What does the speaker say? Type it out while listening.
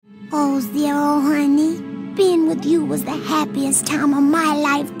Oh, Zero, honey. Being with you was the happiest time of my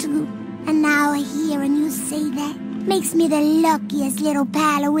life, too. And now hearing you say that makes me the luckiest little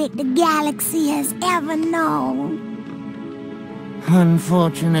Palawit the galaxy has ever known.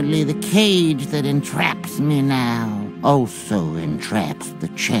 Unfortunately, the cage that entraps me now also entraps the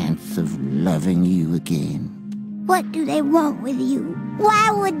chance of loving you again. What do they want with you?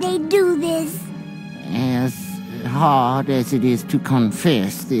 Why would they do this? As hard as it is to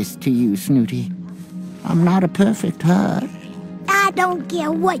confess this to you, Snooty, I'm not a perfect hurt. I don't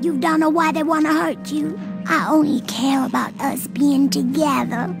care what you've done or why they want to hurt you. I only care about us being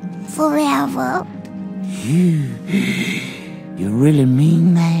together forever. You really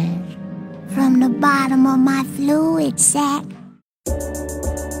mean that? From the bottom of my fluid sac.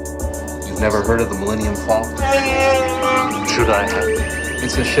 You've never heard of the Millennium Falcon? Should I have?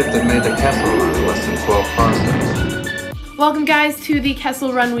 It's a ship that made the Kessel Run in less than 12 parsecs. Welcome, guys, to the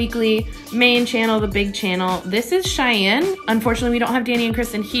Kessel Run Weekly main channel, the big channel. This is Cheyenne. Unfortunately, we don't have Danny and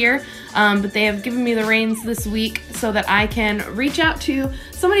Kristen here, but they have given me the reins this week so that I can reach out to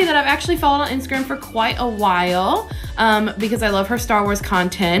somebody that I've actually followed on Instagram for quite a while, because I love her Star Wars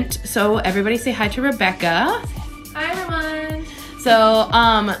content. So everybody say hi to Rebecca. Hi, everyone.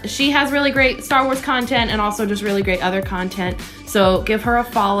 So she has really great Star Wars content and also just really great other content. So give her a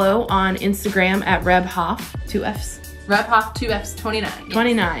follow on Instagram at RebHoff, 2 Fs. RebHoff 2Fs 29. Yes.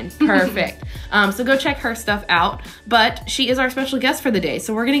 29, perfect. So go check her stuff out. But she is our special guest for the day.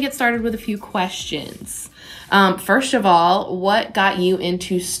 So we're going to get started with a few questions. First of all, what got you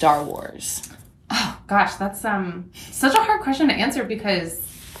into Star Wars? Oh, gosh, that's such a hard question to answer because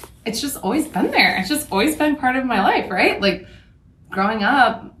it's just always been there. It's just always been part of my life, right? Like, growing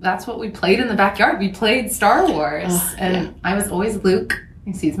up, that's what we played in the backyard. We played Star Wars. And I was always Luke.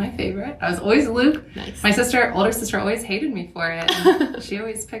 He's my favorite. I was always Luke. Nice. My older sister, always hated me for it. And she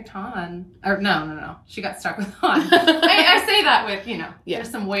always picked Han. Or no. She got stuck with Han. I say that with, there's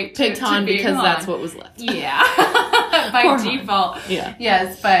some weight to picked Han to because Han. that's what was left. Yeah. By default. Yeah.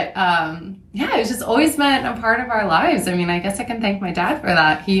 Yes, but it's just always been a part of our lives. I mean, I guess I can thank my dad for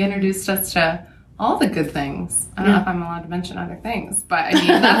that. He introduced us to all the good things. I don't know if I'm allowed to mention other things, but I mean,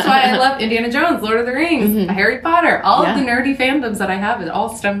 that's why I love Indiana Jones, Lord of the Rings, Harry Potter, all of the nerdy fandoms that I have. It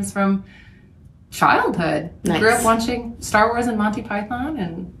all stems from childhood. Nice. I grew up watching Star Wars and Monty Python,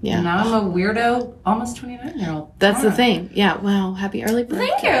 and now I'm a weirdo, almost 29-year-old. That's the thing. Yeah, wow, happy early birthday.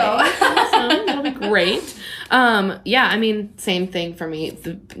 Thank you. Awesome. That'll be great. I mean, same thing for me.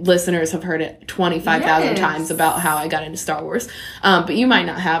 The listeners have heard it 25,000 times about how I got into Star Wars. But you might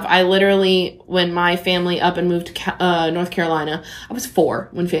not have. I literally, when my family up and moved to North Carolina, I was 4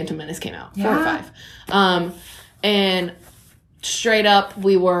 when Phantom Menace came out. 4 or 5. And straight up,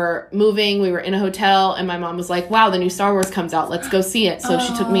 we were moving, we were in a hotel, and my mom was like, wow, the new Star Wars comes out, let's go see it. So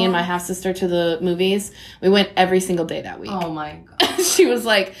she took me and my half-sister to the movies. We went every single day that week. Oh my God. She was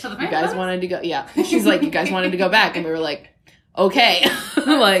like, you guys wanted to go, she's like, you guys wanted to go back, and we were like, okay.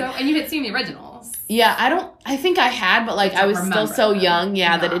 And you had seen the originals. Yeah, I think I had, but I was still so young,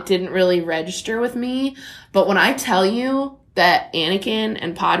 that it didn't really register with me. But when I tell you that Anakin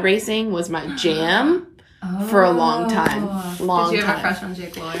and pod racing was my jam, for a long time. Did you have a crush on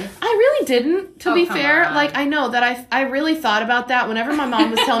Jake Lloyd? I really didn't, to be fair. On. I know that I really thought about that. Whenever my mom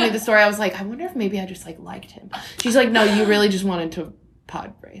was telling me the story, I was like, I wonder if maybe I just liked him. She's like, no, you really just wanted to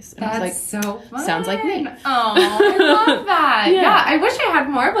pod race. And That's I was so fun. Sounds like me. Oh, I love that. Yeah, I wish I had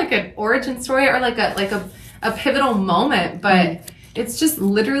more of an origin story or a pivotal moment, but it's just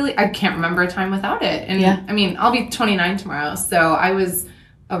literally, I can't remember a time without it. And I mean, I'll be 29 tomorrow, so I was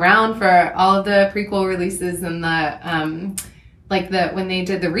around for all of the prequel releases and the when they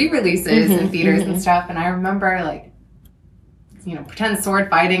did the re-releases in theaters and stuff. And I remember pretend sword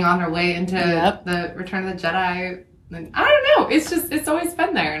fighting on their way into the Return of the Jedi. And I don't know. It's always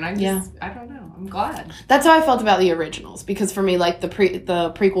been there, and I don't know. I'm glad. That's how I felt about the originals, because for me, the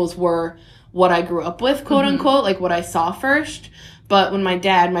prequels were what I grew up with, quote unquote, what I saw first. But when my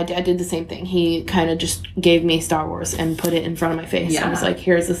dad did the same thing. He kind of just gave me Star Wars and put it in front of my face. And was like,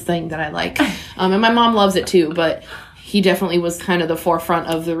 here's this thing that I like. And my mom loves it too, but he definitely was kind of the forefront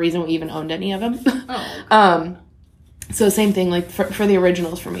of the reason we even owned any of them. So same thing, for the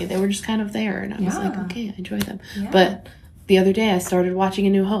originals for me. They were just kind of there. And I was like, okay, I enjoy them. Yeah. But the other day I started watching A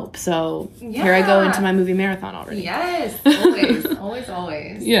New Hope. So here I go into my movie marathon already. Yes, always,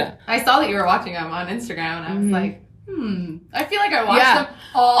 always. Yeah. I saw that you were watching them on Instagram, and I was like, I feel like I watch them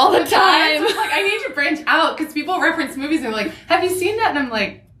all the time. So I need to branch out because people reference movies and they're like, have you seen that? And I'm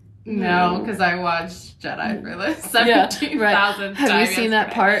like, No, because I watched Jedi for the 17,000th time. Have you seen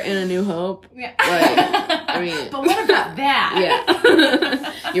that part in A New Hope? Yeah. Like, I mean, but what about that?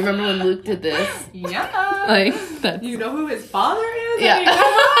 Yeah. You remember when Luke did this? Yeah. Like, that's... You know who his father is? Yeah.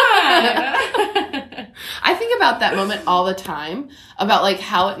 I mean, come on. I think about that moment all the time, about like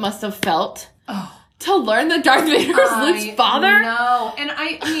how it must have felt to learn that Darth Vader was Luke's father. No, and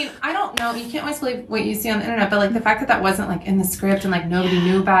I mean, I don't know. You can't always believe what you see on the internet, but like the fact that that wasn't like in the script and like nobody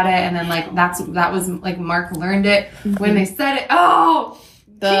knew about it, and then like that was like Mark learned it when they said it. Oh,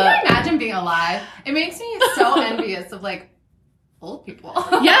 can you imagine being alive? It makes me so envious of like old people.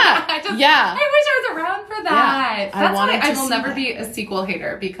 Yeah, I wish yeah. I was around for that. Yeah, That's why I will see never that. be a sequel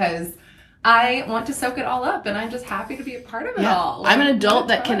hater, because I want to soak it all up, and I'm just happy to be a part of it all. Like, I'm an adult what a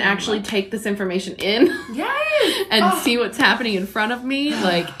that can time. actually take this information in Yes! and see what's happening in front of me.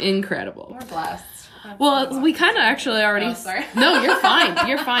 Like, incredible. We're blessed. Well, we kind of actually already... Oh, sorry. No, you're fine.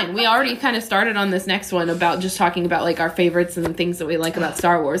 You're fine. We already kind of started on this next one about just talking about, like, our favorites and things that we like about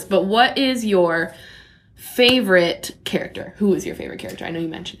Star Wars. But what is your favorite character? Who is your favorite character? I know you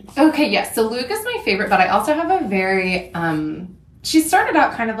mentioned him. Okay, yes. So Luke is my favorite, but I also have a very... she started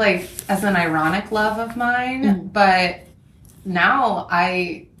out kind of like as an ironic love of mine, but now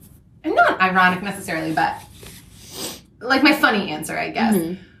I'm not ironic necessarily, but like my funny answer, I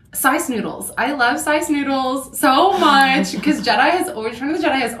guess. Size Noodles. I love Size Noodles so much because Return of the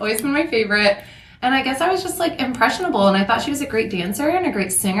Jedi has always been my favorite. And I guess I was just like impressionable, and I thought she was a great dancer and a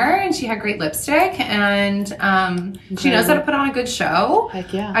great singer, and she had great lipstick, and she knows how to put on a good show.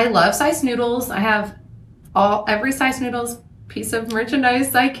 Heck yeah. I love Size Noodles. I have every Size Noodles piece of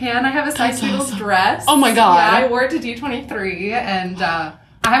merchandise I can. I have a Size Noodles dress. Oh my god. Yeah, I wore it to D23, and I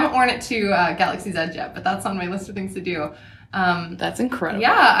haven't worn it to Galaxy's Edge yet, but that's on my list of things to do. That's incredible.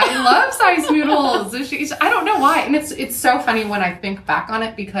 Yeah, I love Size Noodles. I don't know why, and it's so funny when I think back on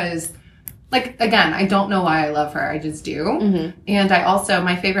it, because like, again, I don't know why I love her. I just do. And I also,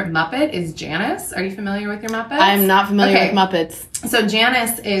 my favorite Muppet is Janice. Are you familiar with your Muppets? I'm not familiar with Muppets. So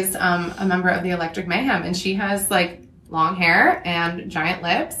Janice is a member of the Electric Mayhem, and she has like long hair and giant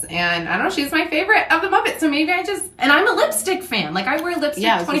lips, and I don't know, she's my favorite of the Muppets. So maybe and I'm a lipstick fan. Like, I wear lipstick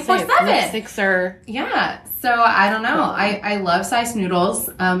 24/7. Lipsticks are... Yeah. So I don't know. I love Size Noodles.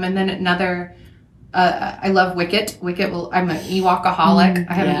 And then another, I love Wicket. I'm an Ewok-aholic.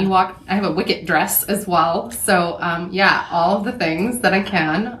 I have a Wicket dress as well. So yeah, all of the things that I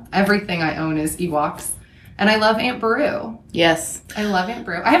can. Everything I own is Ewoks. And I love Aunt Beru. Yes. I love Aunt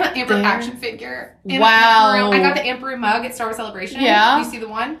Beru. I have an Aunt Beru action figure. Wow. Aunt Beru. I got the Aunt Beru mug at Star Wars Celebration. Yeah. You see the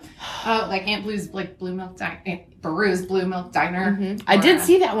one? Like Aunt Beru's Blue Milk Diner. I did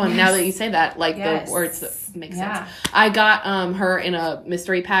see that one. Now that you say that, like Yes. the words that make sense. I got her in a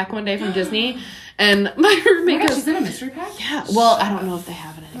mystery pack one day from Disney, and my roommate goes, she's in a mystery pack? yeah. Well, I don't know if they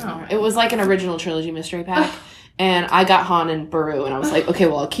have it anymore. It was like an original trilogy mystery pack. And I got Han and Beru, and I was like, okay,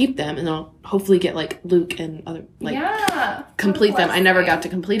 well, I'll keep them, and I'll hopefully get, like, Luke and other, like, complete them. I never got to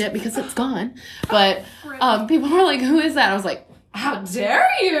complete it because it's gone. But people were like, who is that? I was like, how dare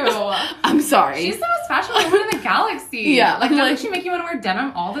you? I'm sorry. She's the most fashionable woman in the galaxy. Yeah. Like, doesn't she make you want to wear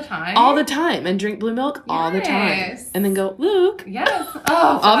denim all the time? All the time. And drink blue milk all the time. Yes. And then go, Luke. Yes.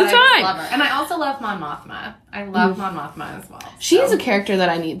 Oh, all the I time. love her. And I also love Mon Mothma. I love Mon Mothma as well. She is a character that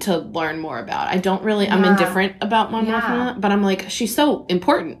I need to learn more about. I don't really, I'm indifferent about Mon Mothma, but I'm like, she's so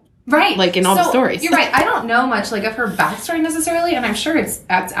important. Right. Like in all the stories. You're right. I don't know much like of her backstory necessarily, and I'm sure it's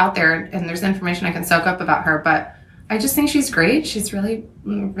out there and there's information I can soak up about her, but I just think she's great. She's really,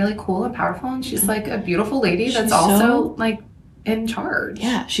 really cool and powerful, and she's like a beautiful lady that's also like in charge.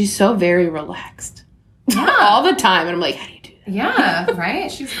 Yeah, she's so very relaxed. Yeah. All the time. And I'm like, how do you do that? Yeah, right?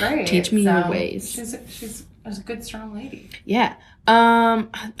 She's great. Teach me your ways. She's a good, strong lady. Yeah. I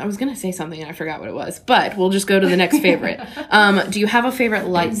was going to say something and I forgot what it was, but we'll just go to the next favorite. Do you have a favorite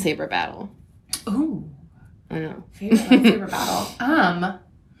lightsaber battle? Ooh. I know. Favorite lightsaber battle?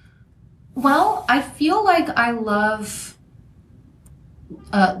 Well, I feel like I love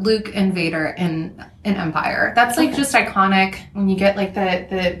Luke and Vader in Empire. That's like just iconic when you get like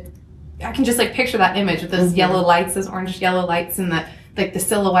the I can just like picture that image with those yellow lights, those orange yellow lights, and the like the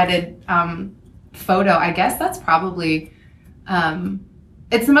silhouetted photo. I guess that's probably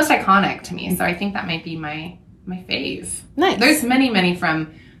it's the most iconic to me. So I think that might be my fave. Nice. There's many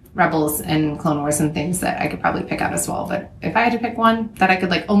from Rebels and Clone Wars and things that I could probably pick out as well. But if I had to pick one that I could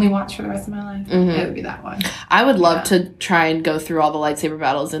like only watch for the rest of my life, it would be that one. I would love to try and go through all the lightsaber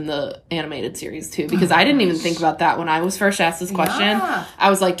battles in the animated series too, because I didn't even think about that when I was first asked this question. Yeah. I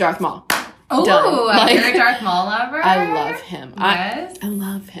was like, Darth Maul. Oh, you're a Darth Maul lover? I love him. Yes. I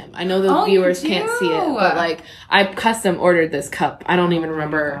love him. medium. I know the viewers can't see it, but like I custom ordered this cup. I don't even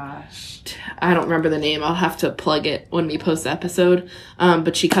remember. I don't remember the name. I'll have to plug it when we post the episode.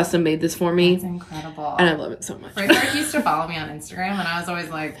 But she custom made this for me. That's incredible. And I love it so much. Rick used to follow me on Instagram, and I was always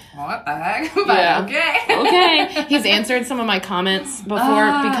like, what the heck? But okay. Okay. He's answered some of my comments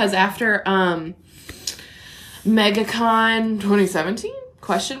before because after MegaCon 2017?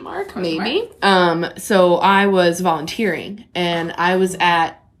 Question mark, maybe. So I was volunteering, and I was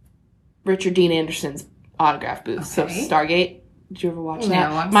at Richard Dean Anderson's autograph booth. So Stargate. Did you ever watch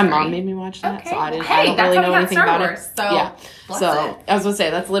that? My mom made me watch that, so I don't really know anything about it. So yeah. So I was gonna say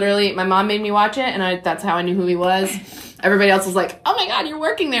that's literally my mom made me watch it, and that's how I knew who he was. Everybody else was like, "Oh my god, you're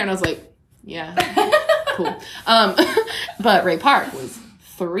working there," and I was like, "Yeah, cool." But Ray Park was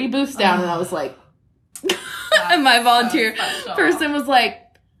 3 booths down, and I was like, and my volunteer person was like,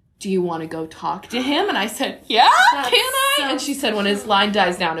 do you want to go talk to him? And I said, yeah, can I? And she said, when his line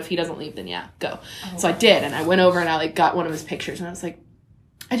dies down, if he doesn't leave, then yeah, go. So I did. And I went over and I like got one of his pictures. And I was like,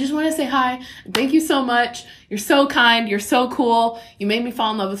 I just want to say hi. Thank you so much. You're so kind. You're so cool. You made me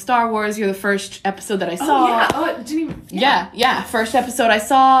fall in love with Star Wars. You're the first episode that I saw. It didn't even... Yeah. First episode I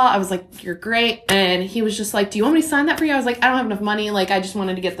saw. I was like, you're great. And he was just like, do you want me to sign that for you? I was like, I don't have enough money. Like, I just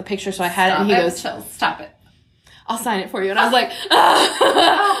wanted to get the picture. So I had it. And he goes, chill. Stop it. I'll sign it for you. And I was like,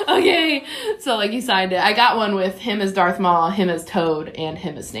 okay. So, like, he signed it. I got one with him as Darth Maul, him as Toad, and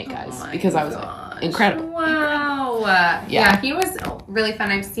him as Snake Eyes. Because I was like, incredible. Wow. Yeah, he was really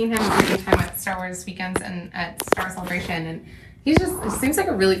fun. I've seen him every time at Star Wars weekends and at Star Wars Celebration. And he seems like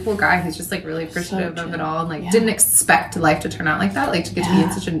a really cool guy. He's just, like, really appreciative of it all. And, like, didn't expect life to turn out like that. Like, to get to be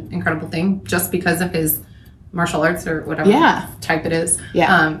in such an incredible thing just because of his martial arts or whatever type it is.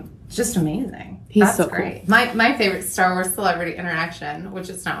 Yeah. Just amazing. That's so great. Cool. My favorite Star Wars celebrity interaction, which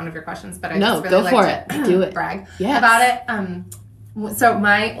is not one of your questions, but I just really like to do it. Brag about it. So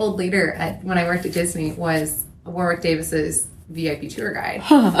my old leader when I worked at Disney was Warwick Davis's VIP tour guide.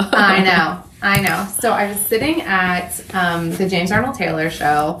 I know. So I was sitting at the James Arnold Taylor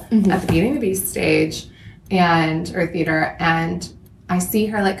show at the Beauty and the Beast stage or theater, and I see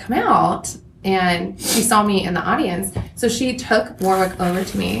her like come out. And she saw me in the audience. So she took Warwick over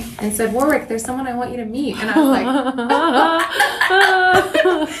to me and said, Warwick, there's someone I want you to meet. And I was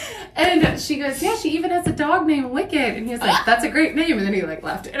like, and she goes, yeah, she even has a dog named Wicked. And he was like, that's a great name. And then he like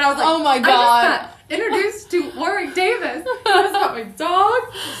left. And I was like, oh my God. I just got introduced to Warwick Davis. He just got my dog.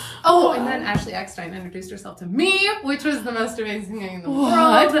 And then Ashley Eckstein introduced herself to me, which was the most amazing thing in the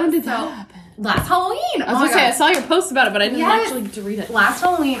world. When did that happen? Last Halloween. I was gonna say, I saw your post about it, but I didn't actually get to read it. Last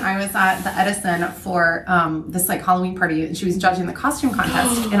Halloween, I was at the Edison for this like Halloween party, and she was judging the costume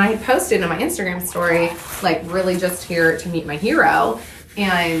contest. And I had posted in my Instagram story, like, really just here to meet my hero.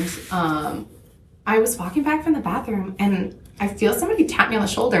 And I was walking back from the bathroom, and I feel somebody tap me on the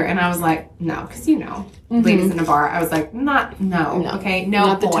shoulder, and I was like, no, because ladies in a bar. I was like, okay, no,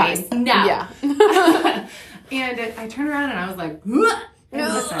 not boys, no. Yeah. And I turned around and I was like,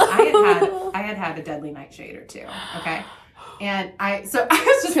 and listen, I had a deadly nightshade or two, okay? And I was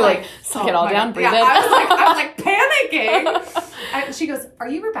just like, suck it all down, breathe it. I was like panicking. She goes, are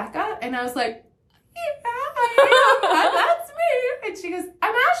you Rebecca? And I was like, yeah, I am. That's me. And she goes,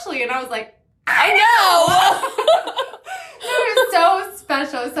 I'm Ashley. And I was like, I know. It was so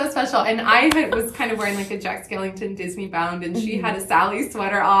special. It was so special. And I was kind of wearing like a Jack Skellington Disney Bound, and she had a Sally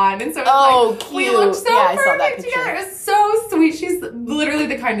sweater on. And so it was cute. We looked so perfect together. It was so sweet. She's literally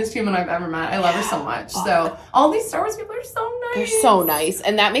the kindest human I've ever met. I love her so much. So all these Star Wars people are so nice. They're so nice.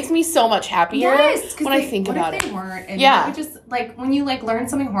 And that makes me so much happier when I think about it. What if they weren't? And you just like when you like learn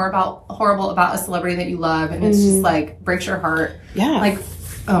something horrible about a celebrity that you love, and it's just like breaks your heart. Yeah. Like,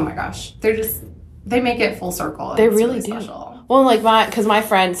 oh my gosh. They make it full circle. They really do. Special. Well, like my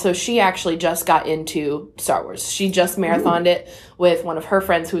friend, so she actually just got into Star Wars. She just marathoned it with one of her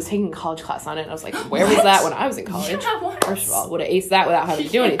friends who was taking a college class on it. And I was like, where was that when I was in college? First of all, would have aced that without having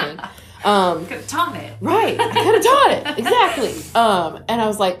to do anything. Could have taught it. Right. I could have taught it. Exactly. And I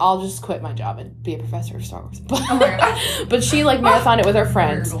was like, I'll just quit my job and be a professor of Star Wars. But she like marathoned it with her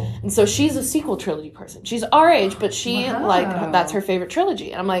friends. And so she's a sequel trilogy person. She's our age, but she that's her favorite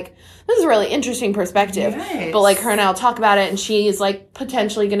trilogy. And I'm like, this is a really interesting perspective. Yes. But like her and I'll talk about it, and she is like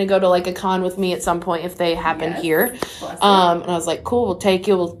potentially going to go to like a con with me at some point if they happen here. And I was like, cool, we'll take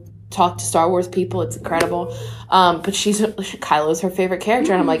you. We'll talk to Star Wars people. It's incredible. But Kylo's her favorite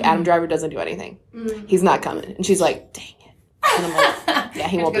character. And I'm like, Adam Driver doesn't do anything. He's not coming. And she's like, dang it. And I'm like, yeah,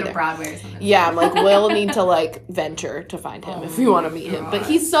 he won't be there. Broadway or something. Yeah, I'm like, we'll need to like venture to find him if we want to meet him. But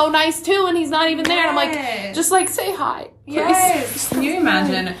he's so nice too, and he's not even there. And I'm like, just like say hi. Please. Yes. Can you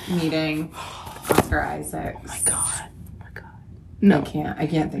imagine meeting Oscar Isaac? Oh my God. No. I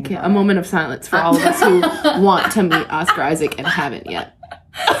can't think of A moment of silence for all of us who want to meet Oscar Isaac and haven't yet.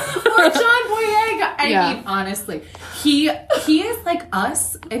 Or John Boyega. I mean, honestly, he is like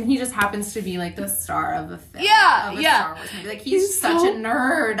us, and he just happens to be like the star of a film. Of a Star Wars movie. Like he's such a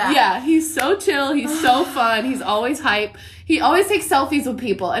nerd. Yeah, he's so chill. He's so fun. He's always hype. He always takes selfies with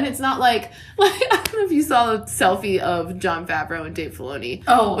people, and it's not like I don't know if you saw the selfie of Jon Favreau and Dave Filoni.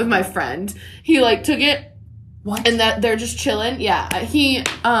 With my friend, he like took it. What? And that they're just chilling. Yeah, he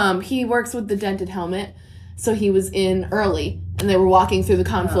works with the dented helmet, so he was in early. And they were walking through the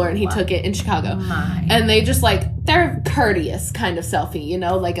con floor, and he took it in Chicago. And they just, like, they're courteous kind of selfie, you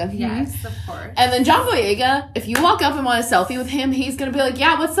know? Like a... Yes, of course. And then John Boyega, if you walk up and want a selfie with him, he's going to be like,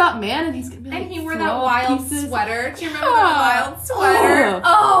 yeah, what's up, man? And he's going to be like... And he wore that wild sweater. Do you remember that wild sweater?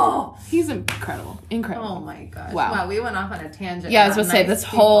 Oh! He's incredible. Incredible. Oh, my gosh. Wow. We went off on a tangent. Yeah, I was going to say, this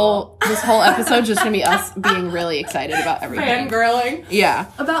whole episode just going to be us being really excited about everything. Fangirling.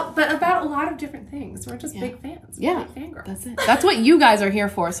 Yeah. About a lot of different things. We're just big fans. Yeah. Big fangirls. That's it. That's what you guys are here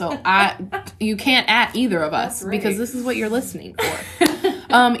for, so you can't at either of us because this is what you're listening for.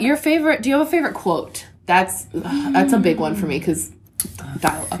 Do you have a favorite quote? That's a big one for me because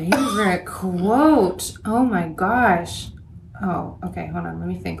dial up. Favorite quote? Oh my gosh. Oh, okay, hold on, let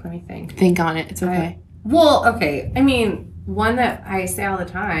me think. Think on it, it's okay. Okay, I mean, one that I say all the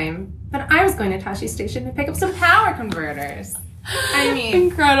time, but I was going to Tashi Station to pick up some power converters. I mean,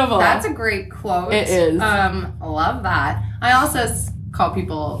 incredible. That's a great quote. It is. Love that. I also call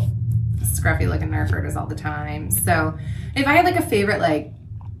people scruffy looking nerf herders all the time. So if I had like a favorite, like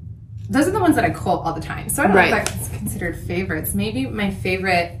those are the ones that I quote all the time. So I don't know if that's considered favorites. Maybe my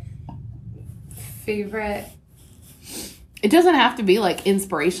favorite. It doesn't have to be like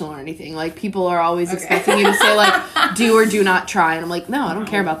inspirational or anything. Like people are always expecting you to say like do or do not try, and I'm like, no, I don't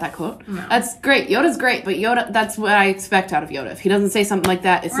care about that quote. No. That's great. Yoda's great, but Yoda, that's what I expect out of Yoda. If he doesn't say something like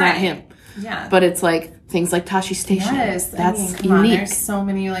that, it's not him. Yeah. But it's like things like Tashi Station. Yes, that's come on, unique. there's so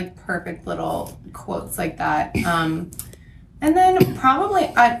many like perfect little quotes like that. And then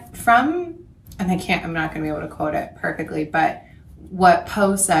probably I'm not going to be able to quote it perfectly, but what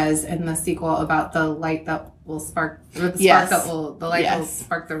Poe says in the sequel about the light that will spark, or the spark that will, the light will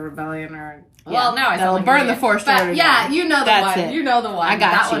spark the rebellion, or well, no, I that'll burn the Force Order. Yeah, you know the one. It. You know the one. I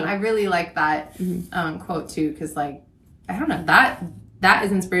got that you. one. I really like that quote too, because like I don't know, that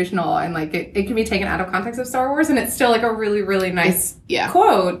is inspirational, and like it can be taken out of context of Star Wars, and it's still like a really, really nice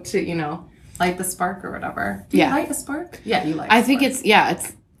quote to, you know, light the spark or whatever. Do you light a spark? Yeah, you light a spark. I think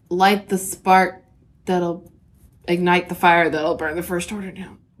it's light the spark that'll ignite the fire that'll burn the First Order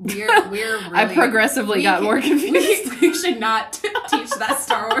down. We're really, I progressively got more confused. We should not teach that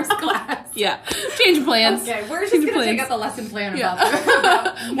Star Wars class. Yeah. Change plans. Okay, we're just going to take out the lesson plan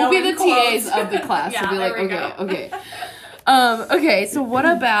about we'll be the TAs of the class. We'll be like, okay. Okay, so what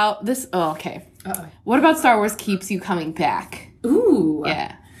about this? Oh, okay. What about Star Wars keeps you coming back? Ooh.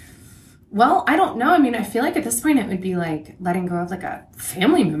 Yeah. Well, I don't know. I mean, I feel like at this point it would be like letting go of like a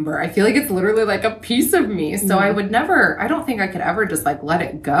family member. I feel like it's literally like a piece of me. So I don't think I could ever just like let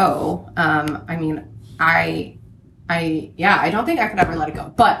it go. I mean, I don't think I could ever let it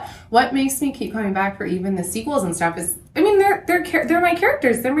go. But what makes me keep coming back for even the sequels and stuff is, I mean, they're my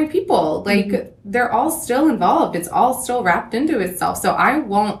characters. They're my people. Like they're all still involved. It's all still wrapped into itself. So I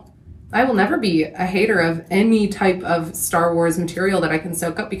will never be a hater of any type of Star Wars material that I can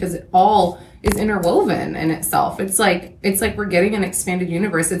soak up, because it all is interwoven in itself. It's like we're getting an expanded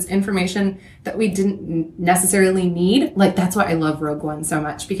universe. It's information that we didn't necessarily need. Like, that's why I love Rogue One so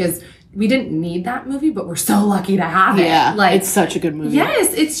much, because we didn't need that movie, but we're so lucky to have it. Yeah, like, it's such a good movie.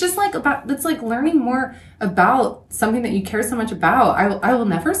 Yes, it's just like it's like learning more about something that you care so much about. I will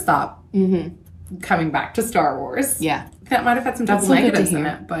never stop coming back to Star Wars. Yeah. That might have had some double negatives in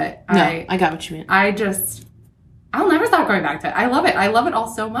it, but no, I got what you mean. I'll never stop going back to it. I love it. I love it all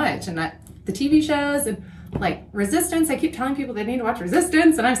so much. And the TV shows and like Resistance, I keep telling people they need to watch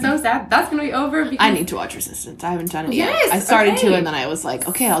Resistance, and I'm so sad that's going to be over. Because I need to watch Resistance. I haven't done it yet. I started to, and then I was like,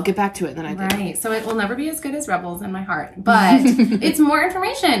 okay, I'll get back to it. And then I did. Right. So it will never be as good as Rebels in my heart, but it's more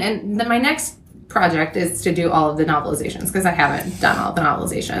information. And then my next project is to do all of the novelizations, because I haven't done all of the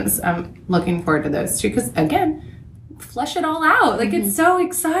novelizations. I'm looking forward to those too, because again, flesh it all out. Like, it's so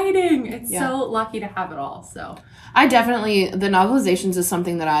exciting. It's so lucky to have it all. So I definitely, the novelizations is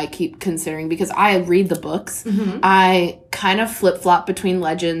something that I keep considering, because I read the books. I kind of flip-flop between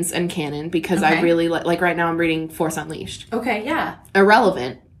Legends and canon, because I really like right now I'm reading Force Unleashed. Okay, yeah.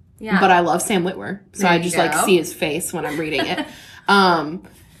 Irrelevant. Yeah. But I love Sam Witwer. So I just like see his face when I'm reading it.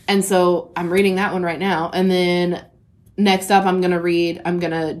 And so I'm reading that one right now. And then next up I'm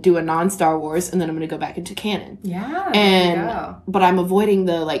gonna do a non-Star Wars, and then I'm gonna go back into canon. Yeah. But I'm avoiding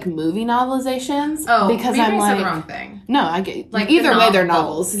the like movie novelizations because I'm like the wrong thing. No, I get like either way they're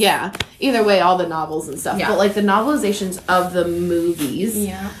novels. Yeah. Either way, all the novels and stuff. Yeah. But like the novelizations of the movies,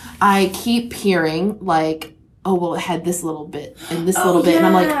 I keep hearing like, oh well, it had this little bit and this little bit, and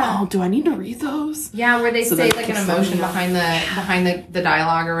I'm like, oh, do I need to read those? Yeah, where they say like an emotion behind the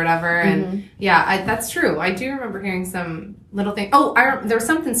dialogue or whatever, and that's true. I do remember hearing some little thing. Oh, there was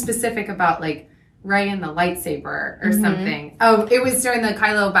something specific about like Rey and the lightsaber or something. Oh, it was during the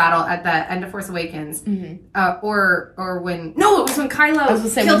Kylo battle at the end of Force Awakens, or when it was when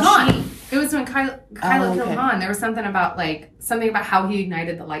Kylo killed Han. It was when Kylo killed Han. There was something about how he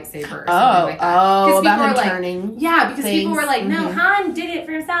ignited the lightsaber or something like that. About him turning. Yeah, because people were like, no, Han did it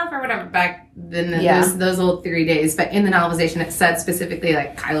for himself or whatever back then those old 3 days. But in the novelization, it said specifically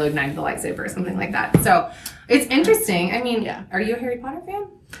like Kylo ignited the lightsaber or something like that. So it's interesting. I mean, are you a Harry Potter fan?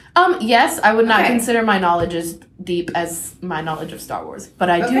 Yes, I would not consider my knowledge as deep as my knowledge of Star Wars, but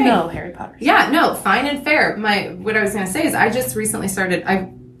I do know Harry Potter. Yeah, no, fine and fair. What I was going to say is I just recently started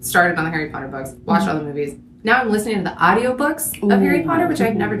on the Harry Potter books, watched all the movies. Now I'm listening to the audiobooks of Harry Potter, which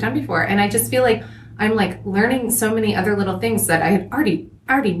I've never done before, and I just feel like I'm like learning so many other little things that I had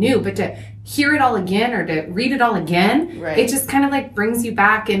already knew, but to hear it all again or to read it all again, it just kind of like brings you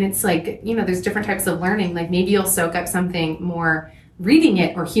back, and it's like, there's different types of learning. Like maybe you'll soak up something more reading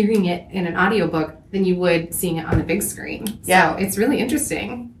it or hearing it in an audiobook than you would seeing it on the big screen. Yeah. So it's really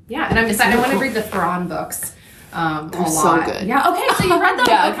interesting. Yeah. And I'm excited. I want to read the Thrawn books. They're so good. Yeah. Okay. So you read them?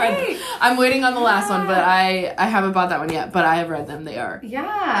 Yeah. I'm waiting on the last one, but I haven't bought that one yet, but I have read them. They are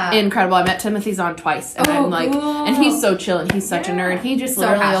incredible. I met Timothy Zahn twice, and I'm like, and he's so chill and he's such a nerd. He just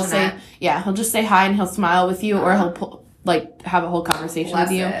literally will say, he'll just say hi and he'll smile with you, or he'll have a whole conversation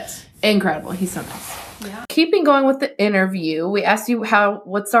with you. Incredible. He's so nice. Yeah. Keeping going with the interview, we asked you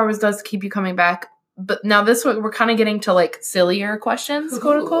what Star Wars does to keep you coming back. But now this one, we're kind of getting to like sillier questions,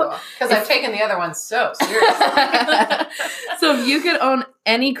 quote unquote. Because I've taken the other ones so seriously. So if you could own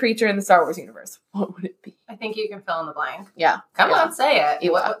any creature in the Star Wars universe, what would it be? I think you can fill in the blank. Yeah. Come on, say it.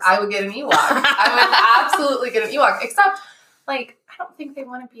 I would get an Ewok. I would absolutely get an Ewok. Except, like, I don't think they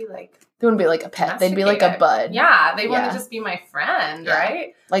want to be like... They wouldn't be like a pet. They'd be like a bud. Yeah, they want to just be my friend,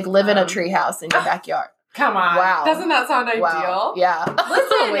 right? Like live in a treehouse in your backyard. Come on. Wow. Doesn't that sound ideal? Wow. Yeah.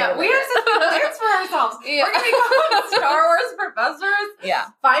 Listen, we have some plans for ourselves. Yeah. We're going to become Star Wars professors. Yeah.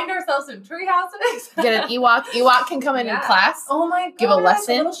 Find ourselves in tree houses. Get an Ewok. Ewok can come in class. Oh my God. Give a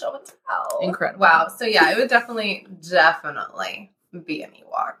lesson. A little show and tell. Incredible. Wow. So yeah, it would definitely be an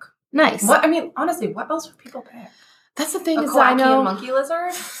Ewok. Nice. Honestly, what else would people pick? That's the thing is I know monkey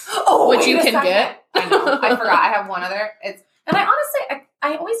lizard. Which you can get. I know. I forgot. I have one other. And I honestly,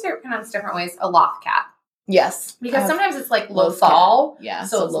 I always hear it pronounced different ways. A Lothcat. Yes. Because sometimes it's like Lothal. Yeah.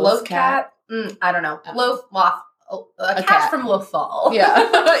 So it's Lothcat. I don't know. A cat from Lothal. Yeah.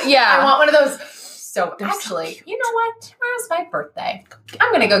 Yeah. I want one of those. So actually, you know what? Tomorrow's my birthday.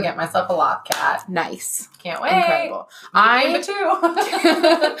 I'm going to go get myself a Lothcat. Nice. Can't wait. Incredible. I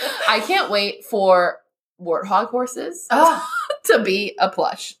can't wait for warthog horses to be a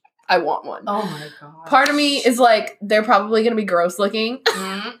plush. I want one. Oh my God. Part of me is like, they're probably going to be gross looking.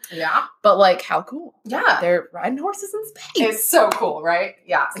 Yeah. But like, how cool. Yeah. They're riding horses in space. It's so cool, right?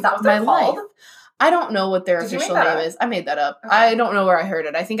 Yeah. Is that what they're called? I don't know what their official name is. I made that up. Okay. I don't know where I heard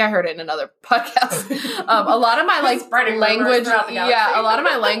it. I think I heard it in another podcast. A lot of my language, a lot of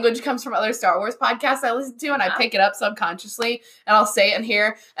my language comes from other Star Wars podcasts I listen to, and I pick it up subconsciously, and I'll say it in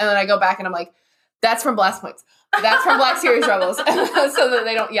here, and then I go back and I'm like, that's from Blast Points. That's from Black Series Rebels. So that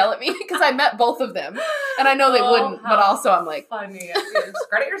they don't yell at me, because I met both of them. And I know they wouldn't, but also I'm like... Funny.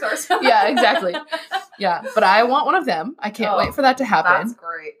 Credit your source. Yeah, exactly. Yeah, but I want one of them. I can't wait for that to happen. That's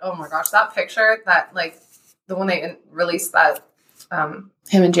great. Oh my gosh, that picture, that, like, the one they released that... Him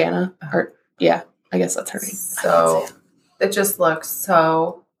and Jana. I guess that's her name. So, it just looks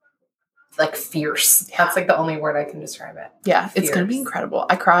so... like, fierce. Yeah. That's, like, the only word I can describe it. Yeah, fierce. It's going to be incredible.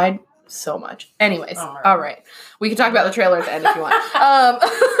 I cried so much. Anyways, all right. We can talk about the trailer at the end if you want.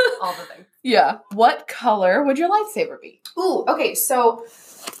 All the things. Yeah. What color would your lightsaber be? Ooh, okay. So,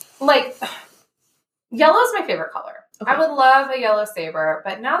 like, yellow is my favorite color. Okay. I would love a yellow saber,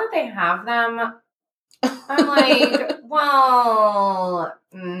 but now that they have them, I'm like, well,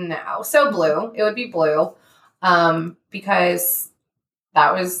 no. So blue. It would be blue, because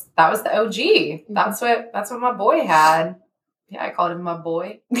that was the OG. That's what my boy had. Yeah, I called him my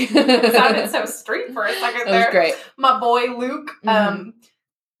boy. It sounded so street for a second there. That was great. My boy, Luke. Mm-hmm.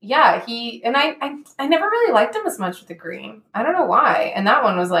 Yeah, I never really liked him as much with the green. I don't know why. And that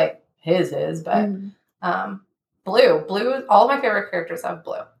one was like his, but Blue. All my favorite characters have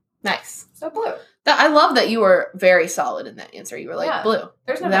blue. Nice. So blue. I love that you were very solid in that answer. You were like, blue.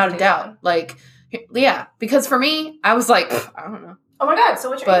 There's no without a doubt. Like, yeah. Because for me, I was like, I don't know. Oh my God. So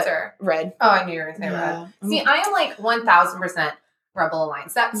what's your answer? Red. Oh, I knew you were going to say red. See, I am like 1,000% Rebel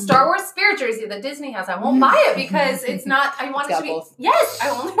Alliance. That Star Wars spirit jersey that Disney has, I won't buy it because it's not, I want it to be. Both. Yes, I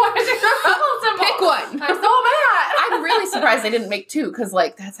only want it to be Rebel symbol. Pick one. I'm so mad. I'm really surprised they didn't make two because,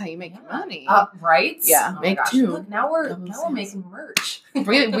 like, that's how you make your money. Right? Yeah, make two. Look, now we're making merch. we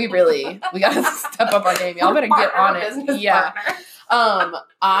got to step up our game. Y'all better get on it. Yeah.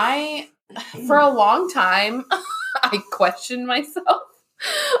 For a long time, I questioned myself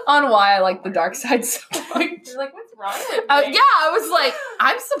on why I like the dark side so much. You're like, what's wrong with me? Yeah, I was like,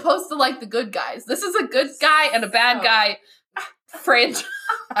 I'm supposed to like the good guys. This is a good guy and a bad guy franchise.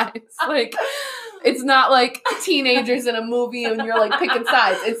 Like, it's not like teenagers in a movie and you're like picking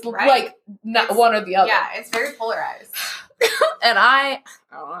sides. It's like not one or the other. Yeah, it's very polarized. And I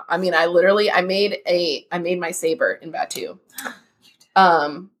made my saber in Batu.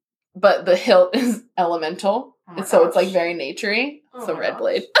 But the hilt is elemental. So it's like very naturey. So red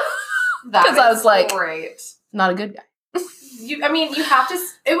blade. Because I was like, great. Not a good guy. You have to.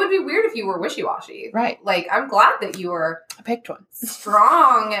 It would be weird if you were wishy-washy. Right. Like, I'm glad that you were. I picked one.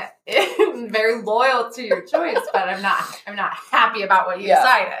 Strong and very loyal to your choice, but I'm not happy about what you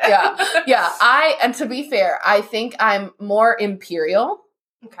decided. Yeah. And to be fair, I think I'm more Imperial.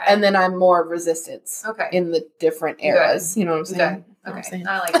 Okay. And then I'm more Resistance. Okay. In the different eras. Good. You know what I'm saying? Good. Okay.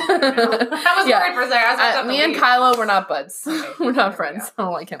 I like it. I was worried for a second. Me and Kylo, we're not buds. Okay. We're not friends. I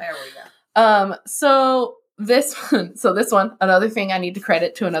don't like him. There we go. So this one, another thing I need to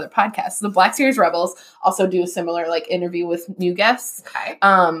credit to another podcast. The Black Series Rebels also do a similar like interview with new guests. Okay.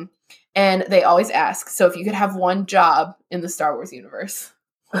 And they always ask, so if you could have one job in the Star Wars universe,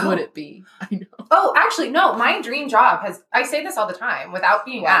 what would it be? I know. Oh, actually, no. My dream job I say this all the time without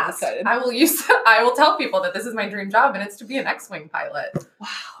being asked. I will tell people that this is my dream job, and it's to be an X-Wing pilot. Wow.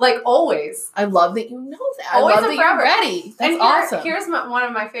 Like, always. I love that you know that. Always I love that you're ready. That's awesome. Here's one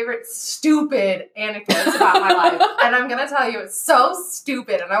of my favorite stupid anecdotes about my life. And I'm going to tell you, it's so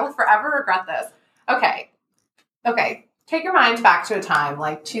stupid, and I will forever regret this. Okay. Take your mind back to a time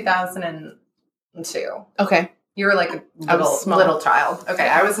like 2002. Okay. You were like a little child. Okay,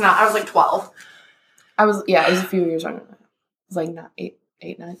 I was like 12. It was a few years younger. I was like not 8,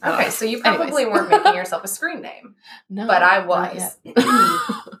 9. Okay, so you probably weren't making yourself a screen name. No. But I was.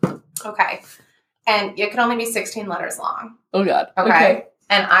 Okay. And it could only be 16 letters long. Oh God. Okay.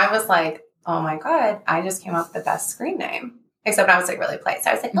 And I was like, oh my God, I just came up with the best screen name. Except I was like really polite.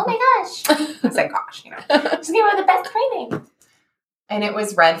 So I was like, oh my gosh. I said gosh, Just came up with the best screen name. And it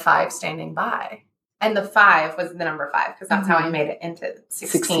was Red 5 standing by. And the 5 was the number 5 because that's how I made it into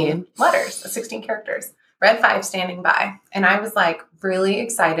 16 letters, 16 characters. Red 5 standing by. And I was like really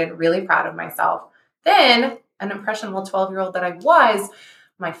excited, really proud of myself. Then, an impressionable 12-year-old that I was,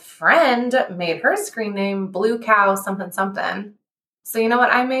 my friend made her screen name Blue Cow something something. So you know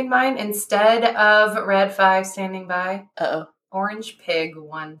what I made mine? Instead of Red 5 standing by, Orange Pig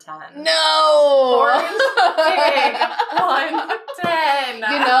 110. No! Orange Pig 110.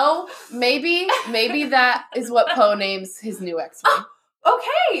 Maybe that is what Poe names his new X-Wing.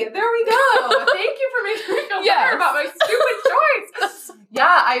 Okay, there we go. Thank you for making me feel better about my stupid choice.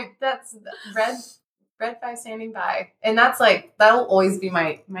 Yeah, that's Red 5 standing by. And that's like, that'll always be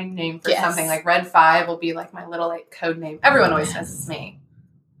my name for something. Like Red 5 will be like my little like code name. Everyone always says it's me.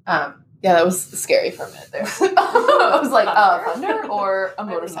 Yeah, that was scary for a minute there. I was like, thunder or a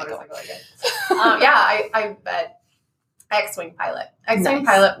motorcycle? I bet X-Wing pilot. X-Wing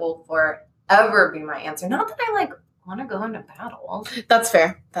pilot will forever be my answer. Not that I like want to go into battle. That's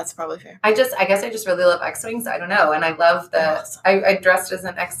fair. That's probably fair. I guess I just really love X-Wings. I don't know. And I love I dressed as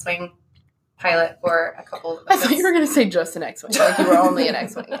an X-Wing pilot for a couple of I thought you were going to say just an X-Wing. Like you were only an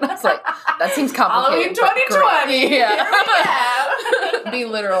X-Wing. And I was like, that seems complicated. Halloween 2020. Yeah. Be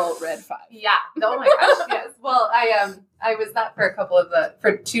literal Red 5. Yeah. Oh my gosh, yes. Well, I was that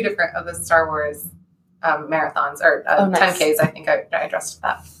for 2 different of the Star Wars marathons or 10Ks. I think I dressed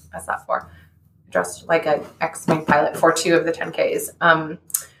as that for. I dressed like an X-Wing pilot for 2 of the 10Ks.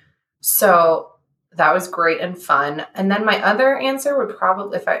 So that was great and fun. And then my other answer would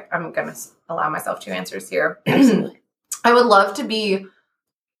probably, if I'm going to allow myself 2 answers here. I would love to be,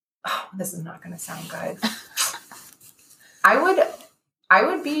 this is not going to sound good. I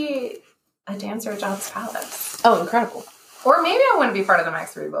would be a dancer at Jabba's Palace. Oh, incredible. Or maybe I wouldn't be part of the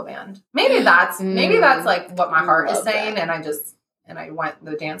Max Rebo band. Maybe that's like what my heart is saying. That. And I went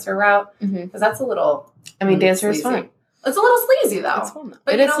the dancer route. Because that's a little, dancer is fun. It's a little sleazy though. It's fun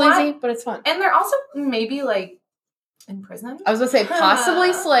though. It is sleazy, but it's fun. And they're also maybe like In prison? I was going to say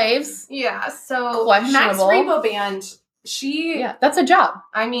possibly slaves. Yeah, so Questionable. Max Rebo Band, Yeah, that's a job.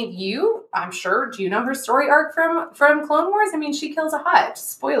 I mean, I'm sure, do you know her story arc from Clone Wars? I mean, she kills a Hutt.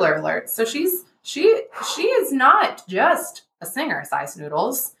 Spoiler alert. So she is not just a singer, Size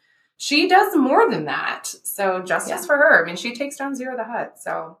Noodles. She does more than that. So justice for her. I mean, she takes down Zero the Hutt.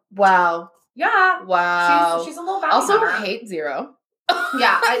 So Wow. yeah. Wow. She's a little bounty Also hunter. hate Zero.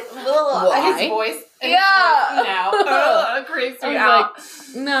 Yeah, Why? his voice. Yeah. Creeps I me was out.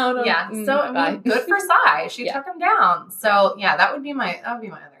 like, no. Yeah, so I bye. mean, good for Sai. She Yeah. took him down. So yeah, that would be my other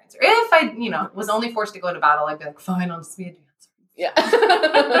answer. If I, was only forced to go into battle, I'd be like, fine, I'll just be a dancer. Yeah.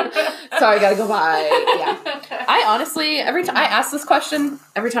 Sorry, gotta go by. Yeah. I honestly, every time I ask this question,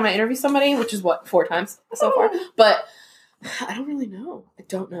 every time I interview somebody, which is 4 times so far, but I don't really know. I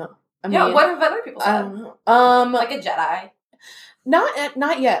don't know. I mean, what have other people said? I don't know. Like a Jedi.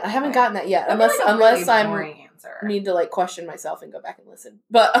 Not yet. I haven't Okay. gotten that yet. That'd be Unless like a really I'm boring answer. need to like question myself and go back and listen.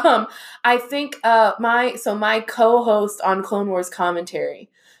 But I think my co-host on Clone Wars commentary,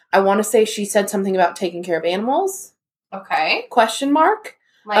 I want to say she said something about taking care of animals. Okay. Question mark.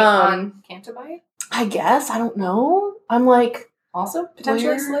 Like on Cantabite? I guess. I don't know. I'm like, Also potentially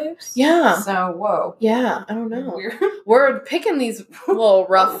Where? slaves? yeah. So whoa. Yeah, I don't know. Weird. We're picking these little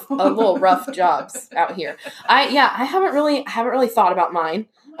rough jobs out here. I haven't really thought about mine.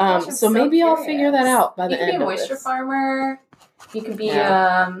 Oh my gosh, I'm So maybe I'll figure that curious. out by the You could end be a of moisture this. farmer. You could be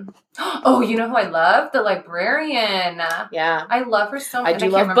Yeah. you know who I love? The librarian. Yeah. I love her so much. I and do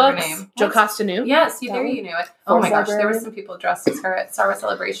can't love remember her books. name. Joe What's- Costanu. Yes, That there one? you knew it. Oh my Force gosh, there were librarian. some people dressed as her at Star Wars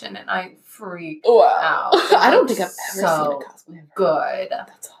Celebration, and I freaked Wow. out. It I don't looked think I've ever so seen a cosplay of her. good.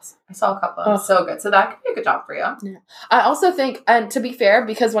 That's awesome. I saw a couple of them. Oh. So good. So that could be a good job for you. I also think, and to be fair,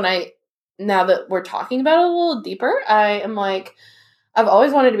 because now that we're talking about it a little deeper, I am like, I've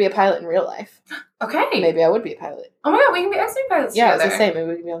always wanted to be a pilot in real life. Okay. Maybe I would be a pilot. Oh my god, we can be X-Wing pilots Yeah, I was together. gonna say, maybe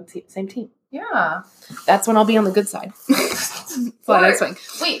we can be on the same team. Yeah. That's when I'll be on the good side. Fly Or- X-Wing.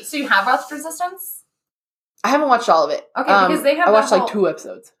 Wait, so you have watched Resistance? I haven't watched all of it. Okay, because they have I the watched whole- like 2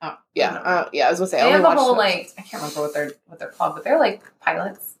 episodes. Oh, Yeah, I was gonna say, I They only have the watched whole 2 episodes. I can't remember what they're called, but they're like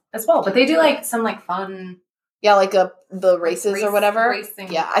pilots as well. But they do like some like fun Yeah, like the races or whatever.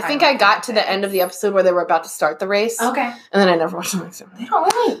 racing. Yeah, I think I got to the end of the episode where they were about to start the race. Okay. And then I never watched the next one. They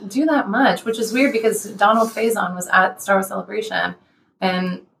don't really do that much, which is weird because Donald Faison was at Star Wars Celebration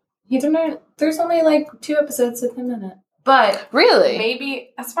and he didn't. There's only like 2 episodes with him in it. But Really?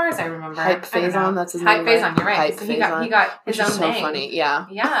 maybe, as far as I remember, Hype I don't know. Faison, that's his Hype name, Faison, right? you're right. Hype So he got his Which own is so name. funny. Yeah.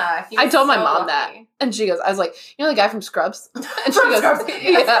 Yeah. he I was told my so mom that. lucky. And she goes, I was like, you know the guy from Scrubs? And she From goes, Scrubs,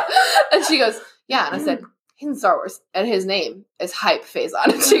 yes. yeah. And she goes, yeah. And I said, he's in Star Wars. And his name is Hype Faison.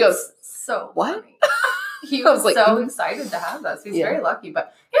 And she goes, so what? funny. He I was was like, so mm. excited to have us. He's Yeah. very lucky.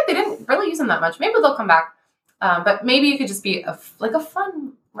 But yeah, they didn't really use him that much. Maybe they'll come back. But maybe you could just be a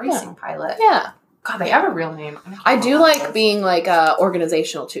fun racing pilot. Yeah. God, they have a real name. I do like being like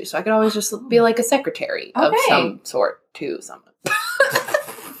organizational too. So I could always just be like a secretary of Okay. some sort to someone.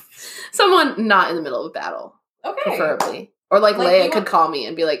 Someone not in the middle of a battle, okay. preferably. Or like Like, Leia you could want- call me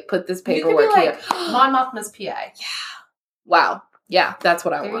and be like, put this You could be paperwork like here. Mon Mothma's PA. Wow. Yeah, that's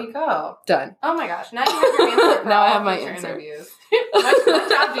what I There want. you go. Done. Oh my gosh! Now you have your answer. For Now I all have my future answer. Interviews. What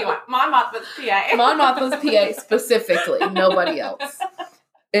job do you want? Mon Mothma's PA. Mon Mothma's PA specifically, nobody else.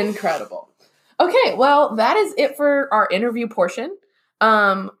 Incredible. Okay, well, that is it for our interview portion.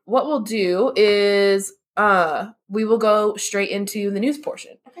 What we'll do is we will go straight into the news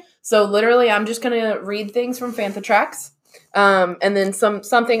portion. Okay. So literally, I'm just gonna read things from Fantha Tracks, and then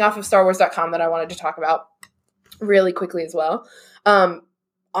something off of StarWars.com that I wanted to talk about really quickly as well.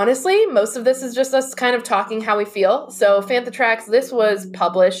 Honestly, most of this is just us kind of talking how we feel. So Fantha Tracks, this was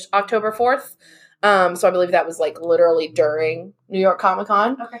published October 4th. So I believe that was like literally during New York Comic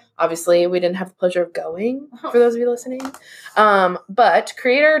Con. Okay. Obviously, we didn't have the pleasure of going, for those of you listening. But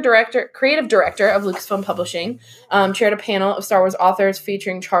creative director of Lucasfilm Publishing chaired a panel of Star Wars authors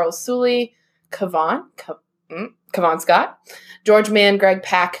featuring Charles Soule, Cavan Scott, George Mann, Greg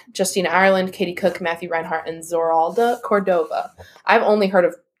Pak, Justina Ireland, Katie Cook, Matthew Reinhart, and Zoralda Cordova. I've only heard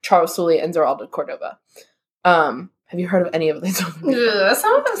of Charles Soule and Zoralda Cordova. Have you heard of any of these? Ugh,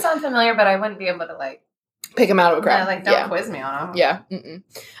 some of them sound familiar, but I wouldn't be able to like Pick them out of a crowd. don't quiz me on them.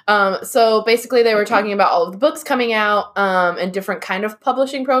 Yeah. So basically they were talking about all of the books coming out and different kind of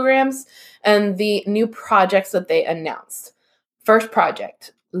publishing programs and the new projects that they announced. First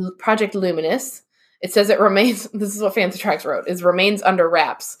project, Project Luminous. It says it remains, this is what Fantha Tracks wrote, is remains under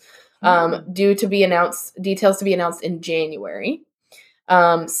wraps due to be announced, details to be announced in January.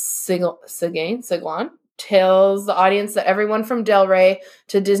 Siglan, tells the audience that everyone from Del Rey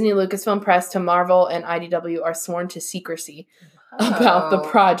to Disney Lucasfilm Press to Marvel and IDW are sworn to secrecy about the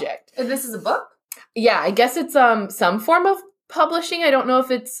project. And this is a book? Yeah, I guess it's some form of publishing. I don't know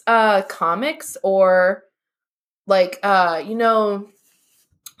if it's comics or like from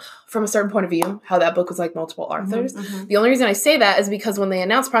a certain point of view, how that book was like multiple authors. Mm-hmm. The only reason I say that is because when they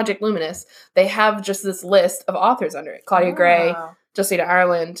announced Project Luminous, they have just this list of authors under it. Claudia Gray, Josita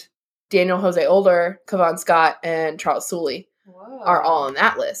Ireland, Daniel Jose Older, Kavan Scott, and Charles Soule are all on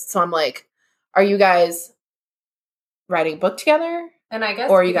that list. So I'm like, are you guys writing a book together? And I guess,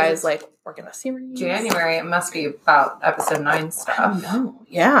 or are you guys like working a series? January, it must be about episode 9 stuff. I don't know.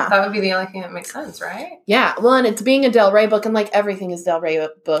 Yeah. That would be the only thing that makes sense, right? Yeah. Well, and it's being a Del Rey book, and like everything is Del Rey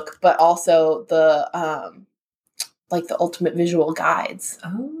book, but also the like the ultimate visual guides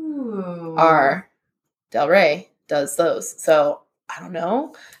are Del Rey does those. So I don't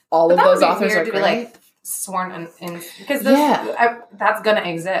know. All of those authors are great. Like sworn in because that's gonna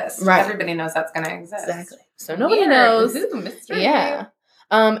exist. Right. Everybody knows that's gonna exist. Exactly. So nobody knows. Ooh, mystery. Yeah.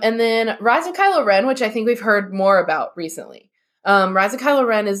 And then Rise of Kylo Ren, which I think we've heard more about recently. Rise of Kylo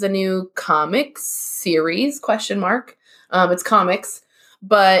Ren is the new comics series, ? It's comics,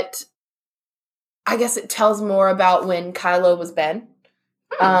 but I guess it tells more about when Kylo was Ben.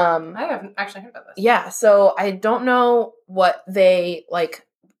 I haven't actually heard about this. Yeah, so I don't know what they, like,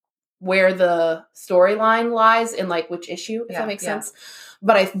 where the storyline lies in, like, which issue, if that makes sense.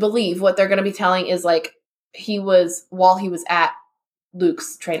 But I believe what they're going to be telling is, like, while he was at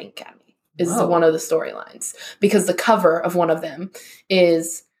Luke's training academy is one of the storylines, because the cover of one of them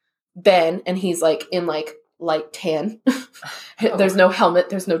is Ben and he's like in like light tan. There's no helmet,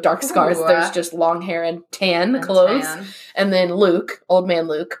 there's no dark scars, there's just long hair and tan clothes. And then Luke, old man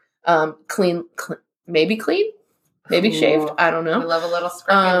Luke, clean, maybe shaved, I don't know. I love a little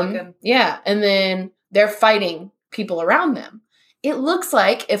scruffy looking. Yeah, and then they're fighting people around them. It looks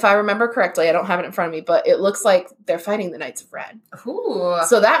like, if I remember correctly, I don't have it in front of me, but it looks like they're fighting the Knights of Ren. Ooh.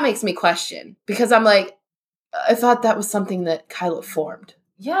 So that makes me question, because I'm like, I thought that was something that Kylo formed.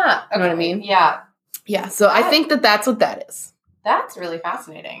 Yeah. You know what I mean? Yeah. Yeah, so I think that's what that is. That's really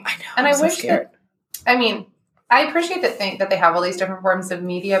fascinating. I know. And I'm I wish scared. I appreciate that they have all these different forms of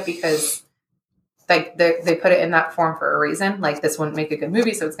media, because like they put it in that form for a reason. Like, this wouldn't make a good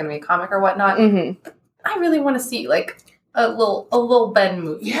movie, so it's going to be a comic or whatnot. Mm-hmm. I really want to see like a little Ben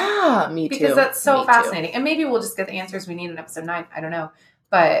movie. Yeah, me too. Because that's so fascinating. And maybe we'll just get the answers we need in episode 9. I don't know.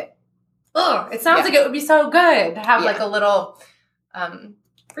 But it sounds like it would be so good to have like a little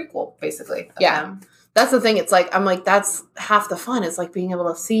prequel, basically. Them. That's the thing. It's like, I'm like, that's half the fun. It's like being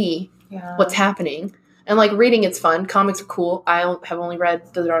able to see what's happening. And like reading, it's fun. Comics are cool. I have only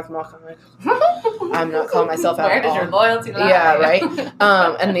read the Darth Maul comics. I'm not calling myself out. Where does your loyalty lie? Yeah, right.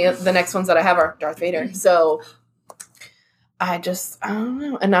 And the next ones that I have are Darth Vader. So I don't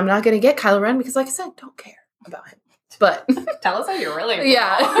know. And I'm not going to get Kylo Ren because, like I said, don't care about him. But tell us how you really feel.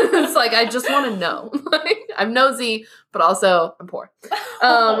 Yeah. It's like, I just want to know. I'm nosy, but also I'm poor.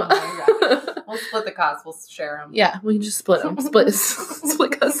 Oh my God. We'll split the cost. We'll share them. Yeah, we can just split them. Split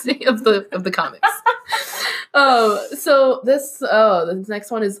custody of the comics. So the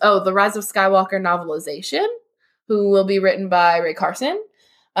next one is the Rise of Skywalker novelization, who will be written by Ray Carson.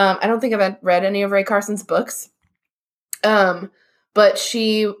 I don't think I've read any of Ray Carson's books. But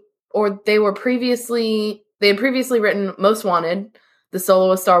they had previously written Most Wanted, the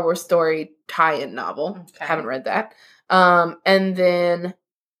Solo: A Star Wars Story tie-in novel. Okay. Haven't read that. And then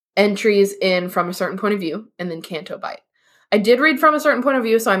entries in From a Certain Point of View, and then Canto Bight. I did read From a Certain Point of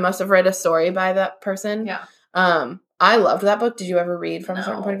View, so I must have read a story by that person. Yeah. I loved that book. Did you ever read From a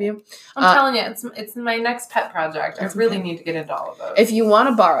Certain Point of View? I'm telling you, it's my next pet project. I really need to get into all of those. If you want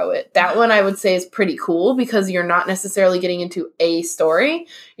to borrow it, that one I would say is pretty cool, because you're not necessarily getting into a story.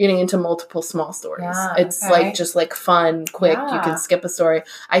 You're getting into multiple small stories. Yeah, it's like just like fun, quick. Yeah. You can skip a story.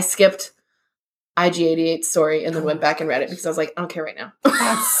 I skipped IG-88's story and then went back and read it because I was like, I don't care right now.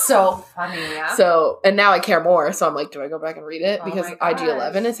 That's so funny, yeah. So, and now I care more, so I'm like, do I go back and read it? Because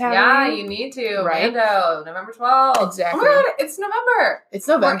IG-11 is happening. Yeah, you need to. Right? Mando, November 12th. Exactly. Oh my God, it's November. It's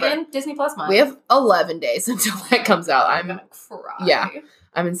November. We're in Disney Plus month. We have 11 days until that comes out. I'm gonna cry. Yeah.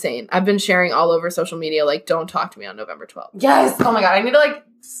 I'm insane. I've been sharing all over social media, like, don't talk to me on November 12th. Yes. Oh my God, I need to, like,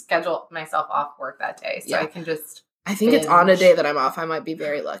 schedule myself off work that day so I can just I think it's on a day that I'm off. I might be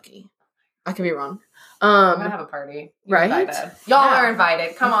very lucky. I could be wrong. I'm going to have a party. You're right? Invited. Y'all are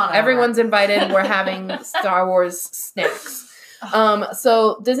invited. Come on. Everyone's invited. We're having Star Wars snacks.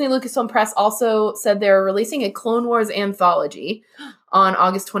 So Disney Lucasfilm Press also said they're releasing a Clone Wars anthology on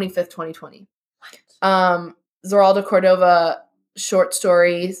August 25th, 2020. Zeralda Cordova short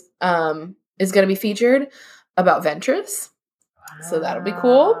stories is going to be featured about Ventress. So that'll be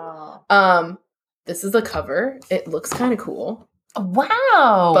cool. This is the cover. It looks kind of cool.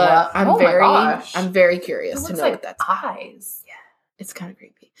 Wow. But I'm very it curious to know like what that's eyes. Yeah. It's kind of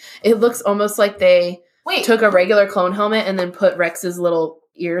creepy. It looks almost like they took a regular clone helmet and then put Rex's little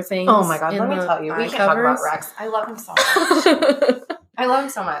ear things. Oh my god, let me tell you. We can't talk about Rex. I love him so much. I love him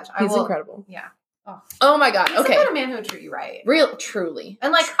so much. He's incredible. Yeah. Oh my god. He's okay. the kind of man who would treat you right. Truly.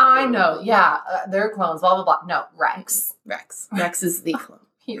 And like, I know. Yeah. They're clones, blah, blah, blah. No, Rex. Rex is the clone.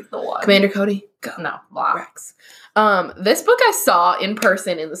 He's the one. Commander Cody, go. No, blah. Rex. This book I saw in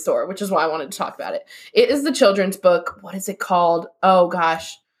person in the store, which is why I wanted to talk about it. It is the children's book. What is it called? Oh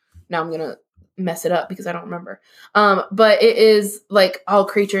gosh. Now I'm going to mess it up because I don't remember. But it is like All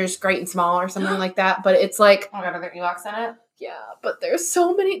Creatures Great and Small or something like that. But it's like, oh my god, are there Ewoks in it? Yeah, but there's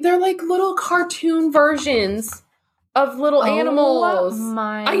so many. They're like little cartoon versions of little animals.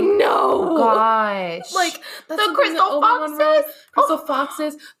 I know. Gosh. Like the Crystal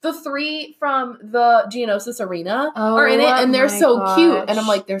Foxes. The 3 from the Geonosis Arena are in it, and they're so cute. And I'm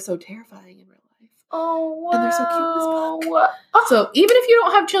like, they're so terrifying in real life. Oh, wow. And they're so cute in this book. So even if you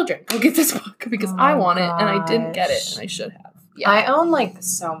don't have children, go get this book because I want it, and I didn't get it, and I should have. Yeah. I own like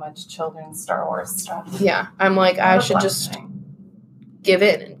so much children's Star Wars stuff. Yeah, I'm like, I should just give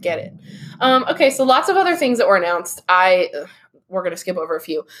in and get it. Okay, so lots of other things that were announced. We're going to skip over a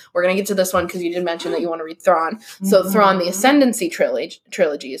few. We're going to get to this one because you did mention that you want to read Thrawn. So Thrawn, the Ascendancy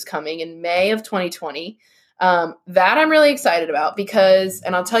trilogy is coming in May of 2020. That I'm really excited about because,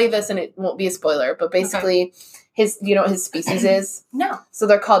 and I'll tell you this and it won't be a spoiler, but basically his species is? No. So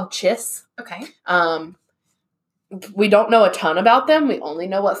they're called Chiss. Okay. We don't know a ton about them. We only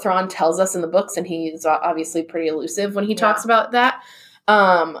know what Thrawn tells us in the books, and he's obviously pretty elusive when he talks about that.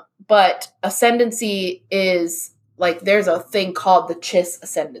 But Ascendancy is, like, there's a thing called the Chiss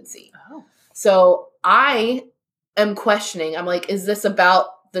Ascendancy. Oh. So I am questioning. I'm like, is this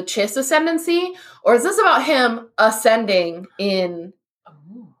about the Chiss Ascendancy, or is this about him ascending in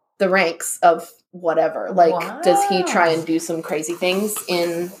the ranks of whatever? Like, does he try and do some crazy things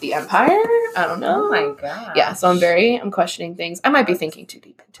in the Empire? I don't know. Oh my god. Yeah, so I'm questioning things. I might be thinking too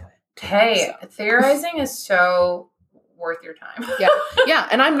deep into it. Hey, theorizing is so worth your time. Yeah,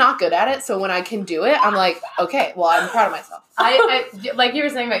 and I'm not good at it, so when I can do it, I'm like, okay, well, I'm proud of myself. I like you were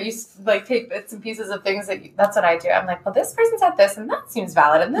saying that you like take bits and pieces of things that's what I do. I'm like, well, this person said this, and that seems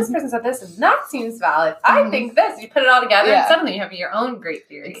valid, and this person said this, and that seems valid. I think this. You put it all together, and suddenly you have your own great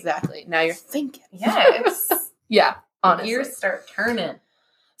theory. Exactly. Now you're thinking. Yes. Yeah, honestly. Gears start turning.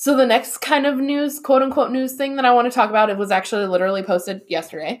 So the next kind of news, quote unquote news thing that I want to talk about, it was actually literally posted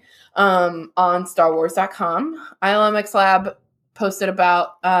yesterday on StarWars.com. ILMX Lab posted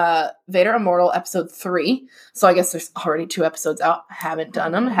about Vader Immortal episode 3. So I guess there's already 2 episodes out. I haven't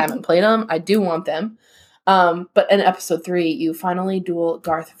done them, haven't played them. I do want them. But in episode 3, you finally duel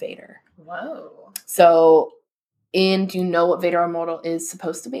Darth Vader. Whoa. So, and do you know what Vader Immortal is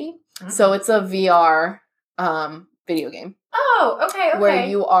supposed to be? Mm-hmm. So it's a VR video game. Oh, okay. Where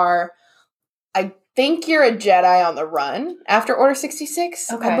you are, I think you're a Jedi on the run after Order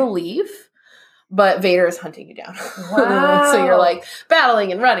 66, I believe. But Vader is hunting you down. Wow. So you're like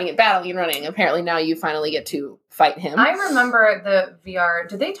battling and running and battling and running. Apparently now you finally get to fight him. I remember the VR.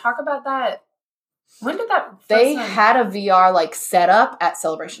 Did they talk about that? When did that? They had a VR like set up at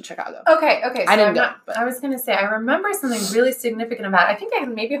Celebration Chicago. Okay. So I didn't go. I was gonna say I remember something really significant about it. I think I had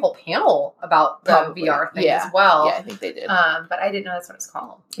maybe a whole panel about the VR thing as well. Yeah, I think they did. But I didn't know that's what it's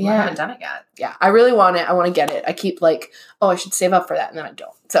called. Yeah. I haven't done it yet. Yeah, I really want it. I want to get it. I keep like, oh, I should save up for that, and then I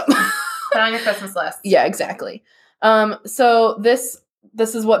don't. So put on your Christmas list. Yeah, exactly. So this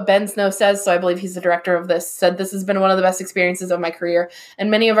is what Ben Snow says. So I believe he's the director of this. Said this has been one of the best experiences of my career, and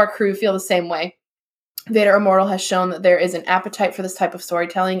many of our crew feel the same way. Vader Immortal has shown that there is an appetite for this type of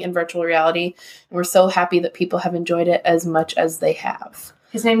storytelling in virtual reality, and we're so happy that people have enjoyed it as much as they have.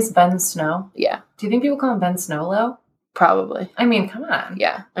 His name's Ben Snow? Yeah. Do you think people call him Ben Snowlow? Probably. I mean, come on.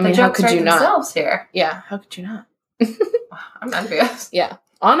 Yeah. I mean, how could you not? Themselves here. Yeah, how could you not? I'm envious. Yeah.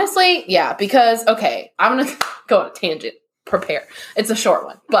 Honestly, yeah, because, okay, I'm going to go on a tangent. Prepare. It's a short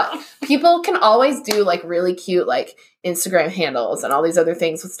one. But people can always do, like, really cute, like, Instagram handles and all these other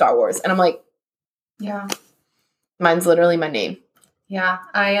things with Star Wars. And I'm like, yeah. Mine's literally my name. Yeah,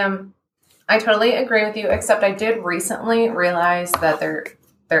 I totally agree with you, except I did recently realize that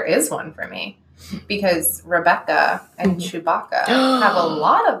there is one for me. because Rebecca and Chewbacca have a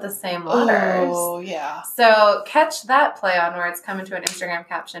lot of the same letters. Oh, yeah. So catch that play on words coming to an Instagram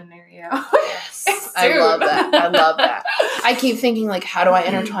caption near you. Yes. I love that. I love that. I keep thinking, like, how do I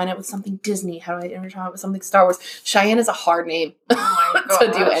intertwine it with something Disney? How do I intertwine it with something Star Wars? Cheyenne is a hard name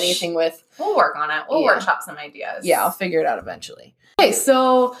to do anything with. We'll work on it. We'll workshop some ideas. Yeah, I'll figure it out eventually. Okay,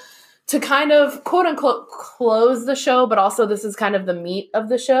 so to kind of quote unquote close the show, but also this is kind of the meat of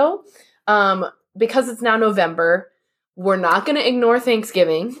the show. Because it's now November, we're not going to ignore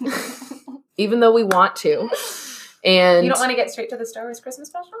Thanksgiving, even though we want to. And you don't want to get straight to the Star Wars Christmas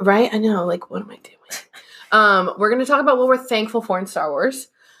special? Right? I know. Like, what am I doing? We're going to talk about what we're thankful for in Star Wars.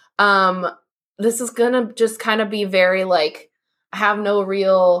 This is going to just kind of be very, like, I have no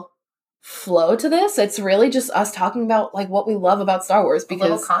real flow to this. It's really just us talking about, like, what we love about Star Wars. Because,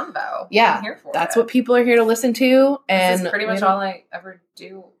 a little convo. Yeah. I'm here for that's what people are here to listen to. And this is pretty much all I ever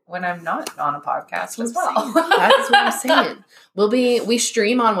do when I'm not on a podcast as well. That's what I'm saying. We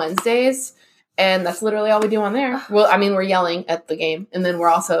stream on Wednesdays, and that's literally all we do on there. Well, I mean, we're yelling at the game, and then we're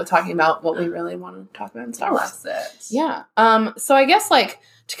also talking about what we really want to talk about in Star Wars. That's it. Yeah. So I guess, like,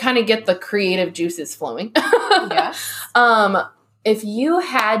 to kind of get the creative juices flowing. Yes. If you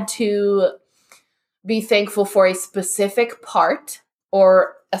had to be thankful for a specific part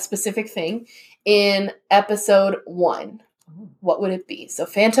or a specific thing in episode 1, what would it be? So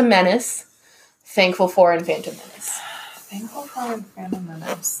Phantom Menace, thankful for in Phantom Menace. Thankful for in Phantom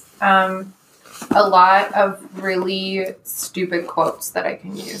Menace. A lot of really stupid quotes that I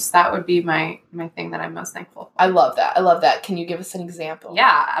can use. That would be my thing that I'm most thankful for. I love that. Can you give us an example?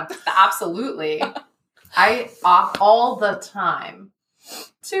 Yeah, absolutely. I all the time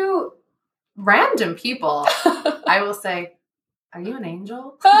to random people, I will say, "Are you an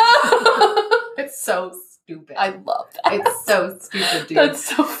angel?" It's so stupid. I love that. It's so stupid, dude. That's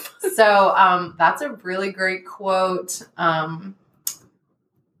so funny. So that's a really great quote. And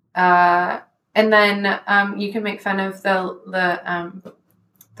then you can make fun of the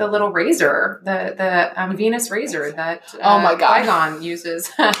little razor, the Venus razor that oh my God, Qui-Gon uses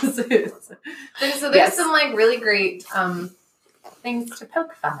as his. So there's some like really great things to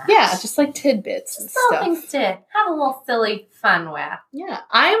poke fun at. Yeah, just like tidbits and stuff. Things to have a little silly fun with. Yeah,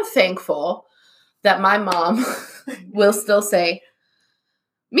 I am thankful that my mom will still say,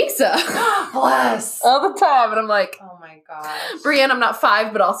 Misa. Bless. All the time. And I'm like, oh my gosh. Brienne, I'm not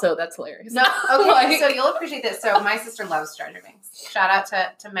 5, but also that's hilarious. No, okay, so you'll appreciate this. So my sister loves Jar Jar Binks. Shout out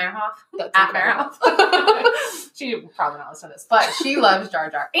to Marhoff. That's at Marhoff. She probably not listen to this, but she loves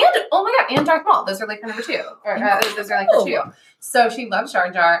Jar Jar. And, oh my God, and Darth Maul. Those are like her number 2. Or, those are like her 2. So she loves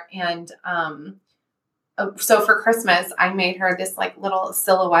Jar Jar, and so for Christmas, I made her this like little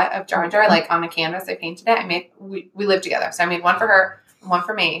silhouette of Jar Jar, like on a canvas. I painted it. We lived together, so I made one for her, one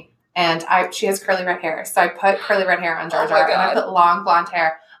for me, and she has curly red hair, so I put curly red hair on Jar Jar, and I put long blonde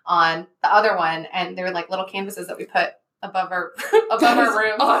hair on the other one, and they were like little canvases that we put above our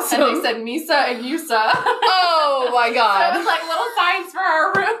room, awesome. And they said Misa and Yusa. Oh my God! So it was like little signs for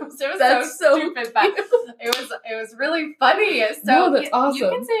our rooms. It was so stupid, but it was really funny. So no, that's awesome. You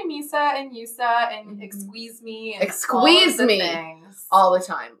can say Misa and Yusa and excuse me. And excuse me things. All the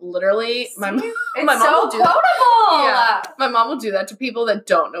time. Literally, my mom so will do quotable. That. Yeah, my mom will do that to people that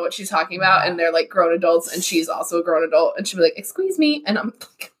don't know what she's talking about, and they're like grown adults, and she's also a grown adult, and she'll be like, "Excuse me," and I'm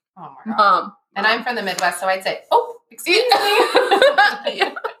like, "Oh my God, Mom." And I'm from the Midwest, so I'd say, "Oh, excuse me."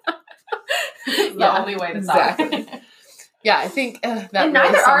 Yeah. The only way to talk. Exactly. Yeah, I think that and really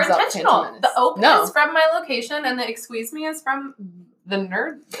neither are sums up intentional. Phantom Menace. The ope is from my location, and the excuse me is from the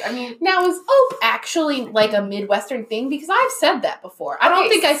nerd. I mean, now is ope actually like a Midwestern thing? Because I've said that before. I don't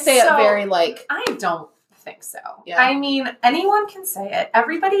think I say it very like. I don't think so. Yeah. I mean, anyone can say it.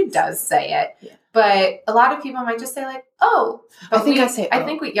 Everybody does say it. Yeah. But a lot of people might just say like, "Oh." But I say. I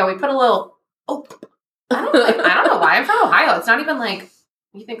think we put a little. Oh, I don't know why. I'm from Ohio. It's not even like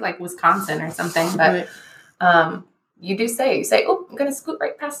you think like Wisconsin or something, but you do say "Oh, I'm gonna scoot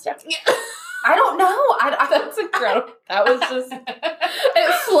right past you." Yeah. I don't know. That's incredible. That was just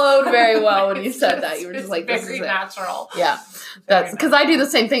it flowed very well when you said that. You were just like, "This very is natural." Yeah, that's because I do the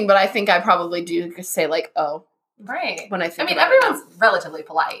same thing, but I think I probably do say like, "Oh." Right. When I think everyone's relatively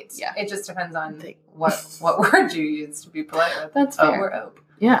polite. Yeah. It just depends on what word you use to be polite with. That's fair. We're ope.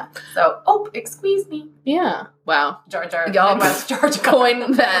 Yeah. So, excuse me. Yeah. Wow. Jar Jar. Y'all Midwest Jar Jar.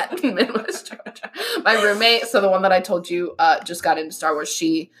 Coined that. Midwest Jar Jar. My roommate, so the one that I told you just got into Star Wars,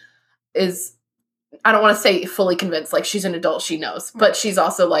 she is, I don't want to say fully convinced, like she's an adult, she knows, but she's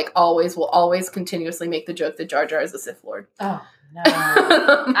also like will always continuously make the joke that Jar Jar is a Sith Lord. Oh. No.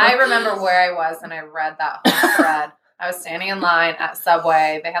 I remember where I was and I read that whole thread. I was standing in line at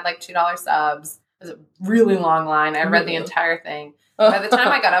Subway. They had like $2 subs. It was a really long line. I read the entire thing. By the time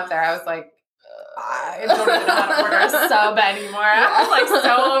I got up there, I was like, I don't even know how to order a sub anymore. I was like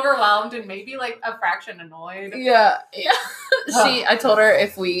so overwhelmed and maybe like a fraction annoyed. Yeah. I told her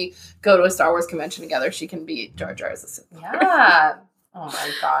if we go to a Star Wars convention together, she can be Jar Jar as a Sith. Yeah. Oh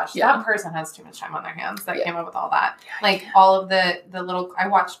my gosh. Yeah. That person has too much time on their hands that came up with all that. Like all of the little, I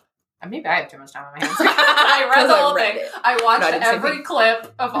watched, maybe I have too much time on my hands. I read the whole thing. I watched every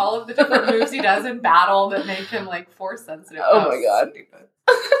clip of all of the different moves he does in battle that make him like force sensitive. Oh my god. Stupid.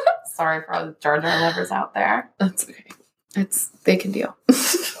 Sorry for all the Jar Jar lovers out there. That's okay. They can deal.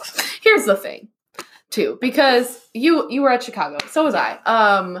 Here's the thing, too, because you were at Chicago, so was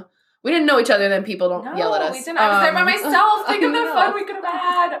I. We didn't know each other, then people don't yell at us. We didn't. I was there by myself. Think of the fun we could have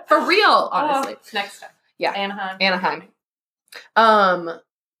had. For real, honestly. Next time. Yeah. Anaheim. I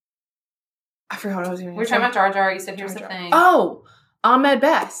forgot what I was going to say. We were talking about Jar Jar. You said, here's the thing. Oh, Ahmed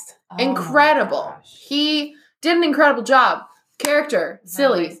Best. Oh incredible. He did an incredible job. Character,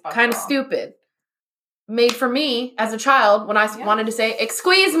 silly, kind of stupid. Made for me as a child when I wanted to say,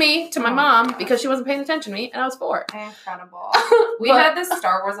 "Excuse me" to my mom because she wasn't paying attention to me and I was 4. Incredible. We had this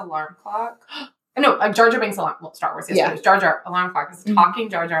Star Wars alarm clock. No, Jar Jar Binks alarm. Well, Star Wars. Yes, it was Jar Jar alarm clock. It was a talking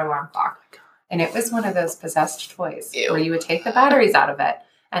Jar Jar alarm clock. And it was one of those possessed toys where you would take the batteries out of it.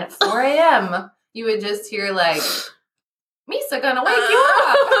 And at 4 a.m., you would just hear like, Misa gonna wake you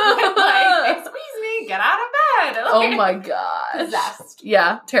up. Like, excuse me, get out of bed. Like, oh my god. Possessed.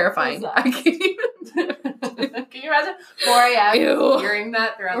 Yeah, terrifying. Possessed. I can't even. Can you imagine 4 a.m. Ew. hearing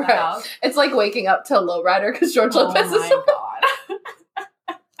that throughout the house? It's like waking up to Lowrider because George Lopez is. Oh my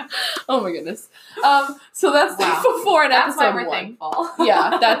god. Oh my goodness. So that's thankful for an that's episode why we're 1. thankful.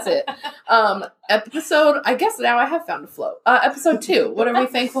 Yeah, that's it. Episode, I guess now I have found a flow. Episode 2. What are we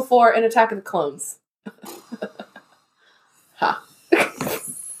thankful for in Attack of the Clones?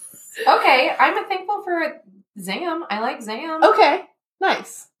 Okay, I'm thankful for Zam. I like Zam. Okay,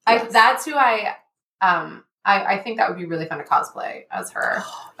 nice. That's who I think that would be really fun to cosplay as her.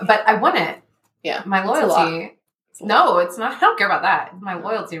 But I wouldn't. Yeah. My loyalty. No, it's not. I don't care about that. My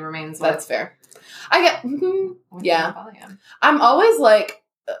loyalty remains with. That's fair. I get. Yeah. Rebellion. I'm always like.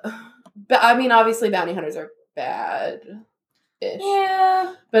 I mean, obviously, bounty hunters are bad.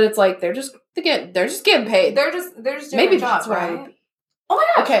 Yeah. But it's like they're just getting paid. They're just doing maybe their that's job, right. right? Oh my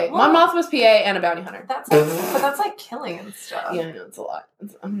gosh. Okay, well, Mon Moth was PA and a bounty hunter. But that's like killing and stuff. Yeah, I know it's a lot.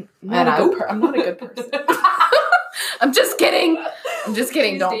 I'm not a good person. I'm just kidding. She's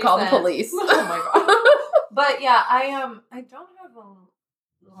Don't call the decent. police. Oh my god. But yeah, I don't have a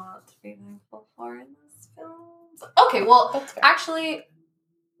lot to be thankful for in this film. Okay, well, That's fair. actually,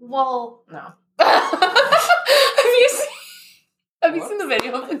 no. Have you seen the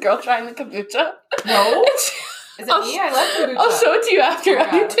video of the girl trying the kombucha? No. Is it me? I love kombucha. I'll show it to you after. Oh,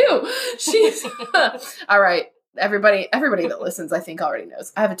 I do too. She's all right. Everybody that listens, I think already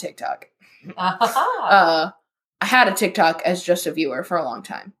knows. I have a TikTok. I had a TikTok as just a viewer for a long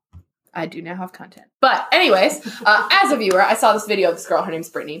time. I do now have content. But anyways, as a viewer, I saw this video of this girl. Her name's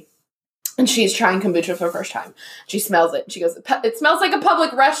Brittany. And she's trying kombucha for the first time. She smells it. She goes, "It smells like a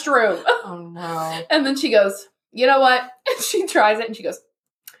public restroom." Oh, no. And then she goes, "You know what?" And she tries it and she goes,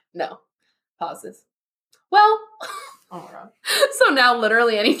 "No." Pauses. Well, Oh, my God. so now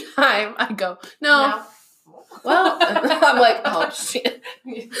literally anytime I go, "No." Well, I'm like, "Oh, shit."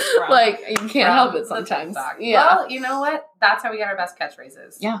 Like, you can't help it sometimes. Yeah. Well, you know what? That's how we get our best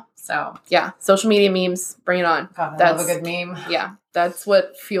catchphrases. Yeah. So. Yeah. Social media memes, bring it on. God, I love a good meme. Yeah. That's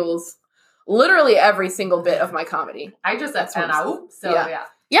what fuels literally every single bit of my comedy. I just said what I'm saying. so Yeah. yeah.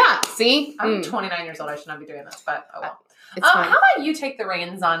 Yeah. See? I'm 29 years old. I should not be doing this, but oh well. It's fine. How about you take the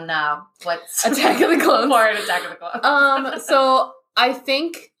reins on what's Attack of the Clones. for an Attack of the Clones? So I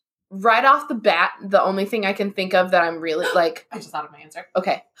think right off the bat, the only thing I can think of that I'm really like, I just thought of my answer.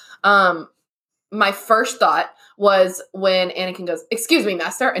 okay. My first thought was when Anakin goes, "Excuse me,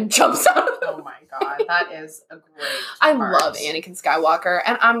 master," and jumps out of the Oh my god, that is a great I part. love Anakin Skywalker,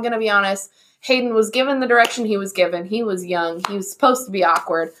 and I'm gonna be honest, Hayden was given the direction he was given. He was young. He was supposed to be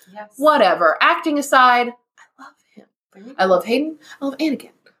awkward. Yes. Whatever. Acting aside, I love him. There you I go. love Hayden. I love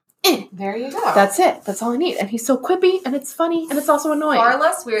Anakin. There you go. That's it. That's all I need. And he's so quippy, and it's funny, and it's also annoying. far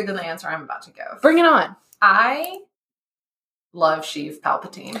less weird than the answer I'm about to give. Bring it on. I love Sheev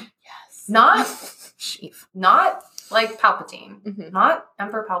Palpatine. Yes. Not Sheev. not like Palpatine. Mhm. Not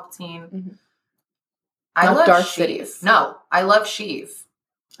Emperor Palpatine. Mhm. I Not love Darth Sheev. Sidious. No, I love Sheev.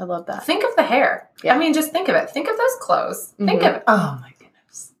 I love that. Think of the hair. Yeah. I mean, just think of it. Think of those clothes. Think of it. Oh my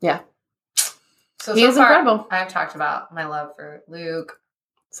goodness. Yeah. So He is far, incredible. I've talked about my love for Luke,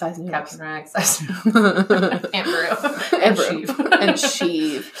 Size noodles. Captain Rex, size noodles. Amber. And Sheev. And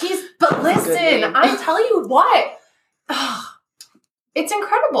Sheev. But listen, I tell you what. It's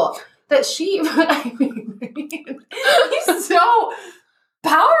incredible that Sheev, I mean, he's so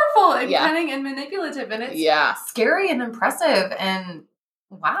powerful and cunning and manipulative, and it's scary and impressive, and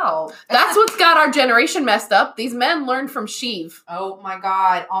wow. That's what's got our generation messed up. These men learned from Sheev. Oh my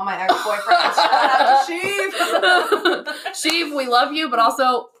God. All my ex-boyfriends. Shout out to Sheev. Sheev, we love you, but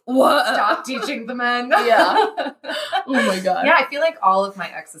also, what? Stop teaching the men. Yeah. Oh my God. Yeah, I feel like all of my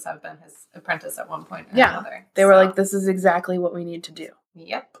exes have been his apprentice at one point or another. They were like, this is exactly what we need to do.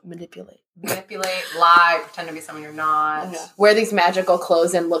 Yep. Manipulate, lie, pretend to be someone you're not. Yeah. Wear these magical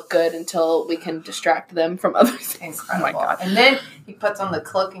clothes and look good until we can distract them from other things. Incredible. Oh my God. And then he puts on the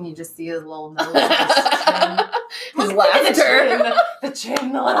cloak and you just see his little nose. His laughter. The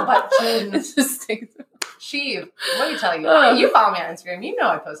chin, the little butt chin. It's just Sheev, what do you tell you? You follow me on Instagram. You know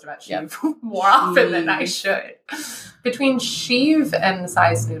I post about Sheev more often than I should. Between Sheev and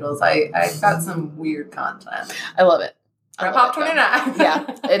Size Noodles, I got some weird content. I love it. Rep Pop 29. Yeah,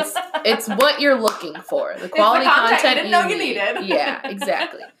 it's what you're looking for. The quality content you didn't know you needed. Yeah,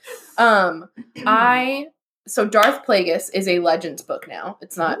 exactly. So Darth Plagueis is a Legends book now.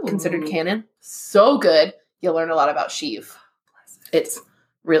 It's not considered canon. So good. You'll learn a lot about Sheev. It's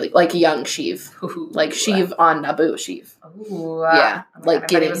really like young Sheev. Like Sheev on Naboo Sheev. Ooh, yeah. Like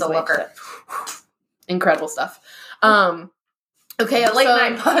getting his way. Incredible stuff. Okay, it's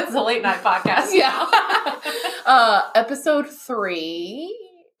a late night podcast. Yeah. Episode 3.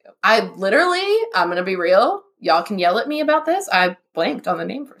 I'm gonna be real. Y'all can yell at me about this. I blanked on the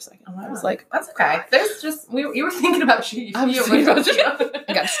name for a second. I was like, that's okay. There's just you were thinking about Sheev. I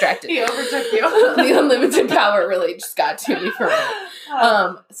got distracted. He overtook you. The unlimited power really just got to me for a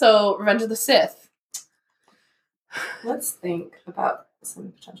minute. So Revenge of the Sith. Let's think about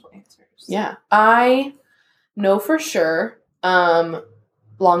some potential answers. Yeah. I know for sure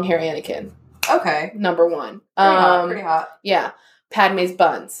long hair Anakin. Okay. Number 1. Pretty hot. Yeah. Padme's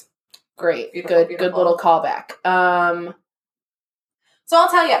buns. Great. Beautiful. Good little callback. So I'll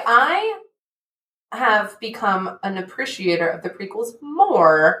tell you, I have become an appreciator of the prequels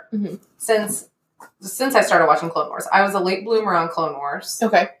more since I started watching Clone Wars. I was a late bloomer on Clone Wars.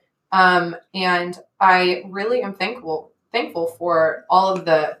 Okay. And I really am thankful for all of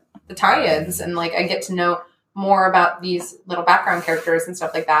the tie-ins, and like I get to know more about these little background characters and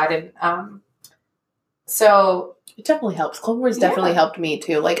stuff like that. And so it definitely helps. Clone Wars definitely helped me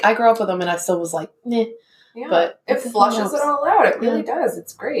too. Like I grew up with them and I still was like, meh. Yeah. But it flushes it all out. It really does.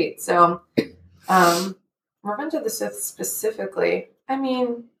 It's great. So Revenge of the Sith specifically, I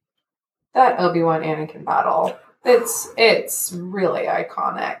mean, that Obi-Wan Anakin battle, it's really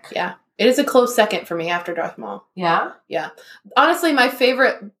iconic. Yeah. It is a close second for me after Darth Maul. Yeah? Yeah. Honestly, my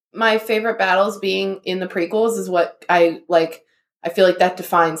favorite battles being in the prequels is what I like. I feel like that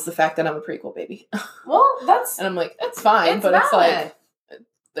defines the fact that I'm a prequel baby. Well, and I'm like, that's fine, but it's like,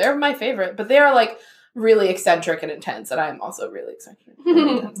 they're my favorite, but they are like really eccentric and intense, and I'm also really eccentric and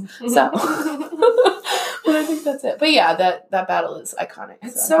intense. So, but I think that's it. But yeah, that battle is iconic.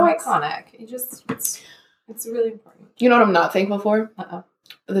 It's so iconic. It's really important. You know what I'm not thankful for?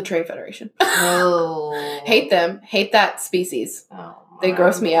 The Trade Federation. Oh. Hate them. Hate that species. Oh, they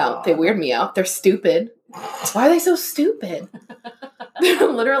gross me out. They weird me out. They're stupid. Why are they so stupid? They're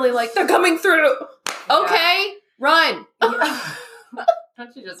literally like, they're coming through. Okay, run. Yeah.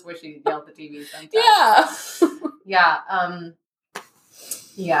 Don't you just wish you yelled at the TV sometimes? Yeah.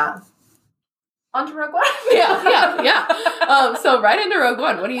 Yeah. On to Rogue One. Yeah. So right into Rogue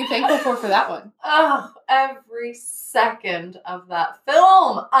One. What are you thankful for that one? Oh, every second of that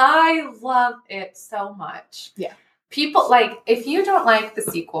film. I love it so much. Yeah. People, like, if you don't like the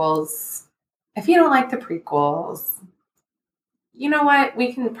sequels, if you don't like the prequels, you know what?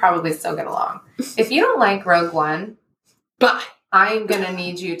 We can probably still get along. If you don't like Rogue One, bye. I'm going to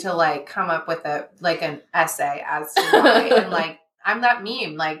need you to, like, come up with an essay as to why. And, like, I'm that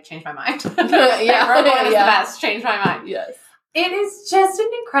meme, like, change my mind. Rogue One is the best. Change my mind. Yes. It is just an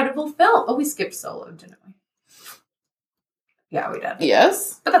incredible film. Oh, we skipped Solo, didn't we? Yeah, we did.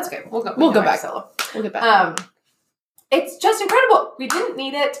 Yes. But that's okay. We'll go back to Solo. We'll get back. It's just incredible. We didn't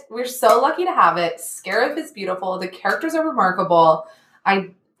need it. We're so lucky to have it. Scarif is beautiful. The characters are remarkable.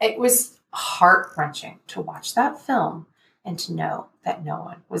 It was heart-wrenching to watch that film and to know that no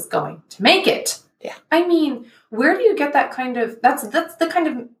one was going to make it. Yeah. I mean, where do you get that kind of, that's the kind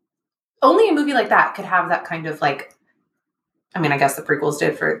of, only a movie like that could have that kind of, like, I mean, I guess the prequels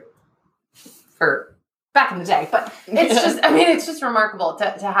did for back in the day, but it's just, I mean, it's just remarkable to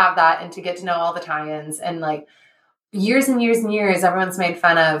have that and to get to know all the tie-ins and, like, years and years and years, everyone's made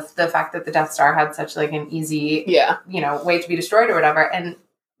fun of the fact that the Death Star had such like an easy, way to be destroyed or whatever. And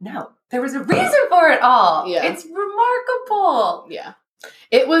no, there was a reason for it all. Yeah. It's remarkable. Yeah.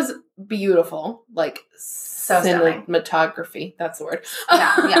 It was beautiful. Like, so cinematography. That's the word.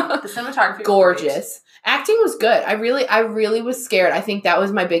 Yeah. The cinematography was gorgeous. Acting was good. I really was scared. I think that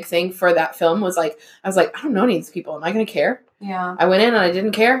was my big thing for that film was like, I was like, I don't know any of these people. Am I going to care? Yeah. I went in and I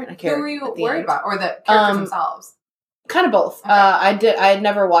didn't care. And I cared. Who were you worried about? Or the characters themselves? Kind of both. Okay. I had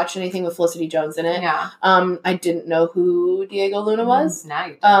never watched anything with Felicity Jones in it. Yeah. I didn't know who Diego Luna was. Now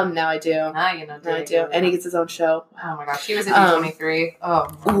you do. Now I do. Now you know Diego Now I do. Luna. And he gets his own show. Oh my gosh. He was at D23. Oh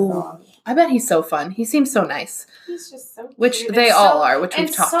my gosh. I bet he's so fun. He seems so nice. He's just so cute. Which they all are, which we've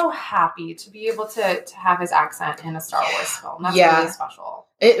talked. I'm so happy to be able to have his accent in a Star Wars film. That's really special.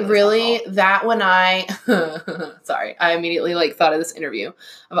 It really special. That when I sorry, I immediately like thought of this interview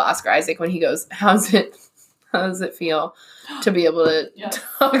of Oscar Isaac when he goes, How does it feel to be able to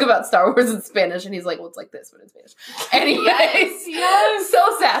talk about Star Wars in Spanish? And he's like, well, it's like this, but in Spanish. Anyways, yes.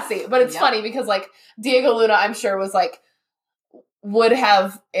 So sassy. But it's funny because like Diego Luna, I'm sure was like, would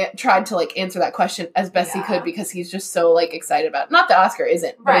have tried to like answer that question as best he could because he's just so like excited about it. Not that Oscar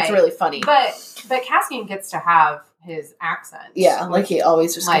isn't, but it's really funny. But Cassian gets to have his accent. Yeah, like he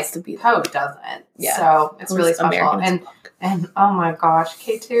always just gets to be there. Poe doesn't. Yeah. So it's really special. And oh my gosh,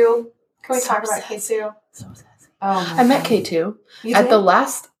 K2. Can we talk about K2? So sassy. Oh I met K2 at the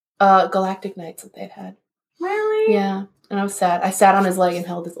last Galactic Nights that they'd had. Really? Yeah. And I was sad. I sat on his leg and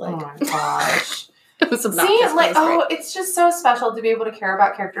held his leg. Oh my gosh. It was obnoxious. See, it's just so special to be able to care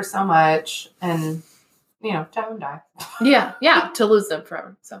about characters so much and, to have them die. Yeah, to lose them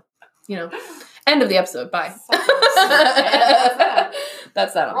forever. So, end of the episode. Bye.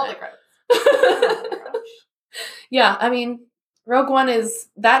 That's that on Roll the credits. Yeah, I mean, Rogue One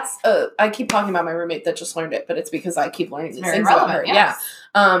that's I keep talking about my roommate that just learned it, but it's because I keep learning these things about her. Yes.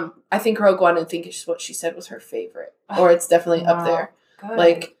 Yeah. I think Rogue One, I think is what she said was her favorite. Or it's definitely up there. Good.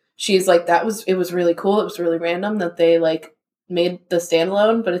 Like, she's like, it was really cool. It was really random that they like made the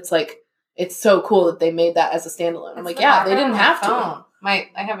standalone, but it's like, it's so cool that they made that as a standalone. I'm like, yeah, they didn't have to. I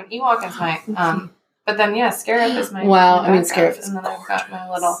have an Ewok as my, but then Scarif is my. Wow, I mean, Scarif is and then I've got my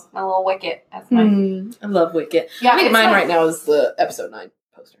little Wicket as my. I love Wicket. Yeah, I think mine right now is the Episode 9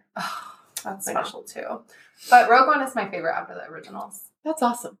 poster. Oh, that's special too. But Rogue One is my favorite after the originals. That's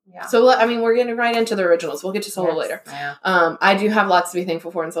awesome. Yeah. So, I mean, we're getting right into the originals. We'll get to Solo later. Yeah. I do have lots to be thankful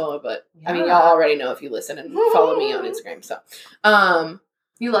for in Solo, but I mean, y'all already know if you listen and follow me on Instagram. So,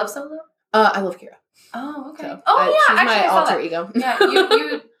 you love Solo? I love Kira. Oh, okay. So, she's my alter ego. Yeah,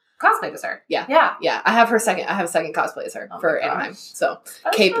 you cosplayed as her. Yeah. Yeah. Yeah. I have a second cosplay as her for Anaheim. So,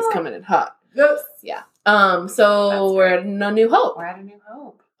 That's Cape is coming in hot. Yes. Yeah. So we're at A New Hope. We're at A New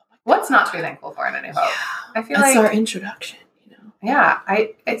Hope. What's not to be thankful for in A New Hope? I feel that's like our introduction. Yeah,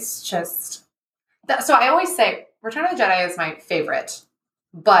 it's just so I always say Return of the Jedi is my favorite,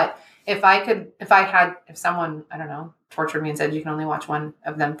 but if someone, I don't know, tortured me and said you can only watch one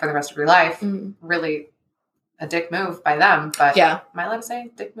of them for the rest of your life, really a dick move by them, but am I allowed to say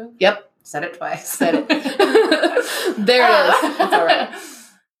dick move? Yep. Said it twice. Said it. There it is. It's all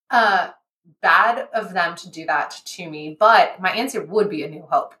right. Bad of them to do that to me, but my answer would be A New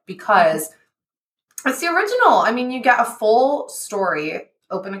Hope because it's the original. I mean, you get a full story,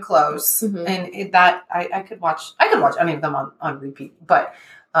 open and close, and I could watch any of them on repeat. But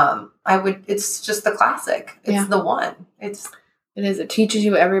it's just the classic. It's the one. It is. It teaches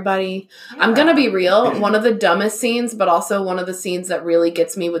you everybody. Yeah. I'm gonna be real. One of the dumbest scenes, but also one of the scenes that really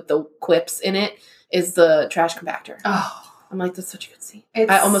gets me with the quips in it is the trash compactor. Oh. I'm like, that's such a good scene.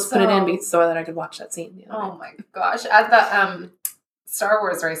 I almost put it in so that I could watch that scene. Oh my gosh! At the Star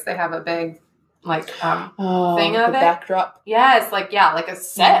Wars race, they have a big thing of it. Backdrop. Yeah, it's like a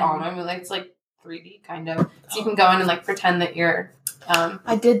set on them. It's like 3D kind of. So you can go in and like pretend that you're.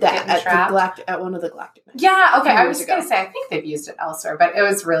 I did that at one of the Galactic Nights. Yeah. Okay. I was just gonna say I think they've used it elsewhere, but it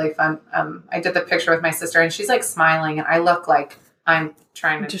was really fun. I did the picture with my sister, and she's like smiling, and I look like I'm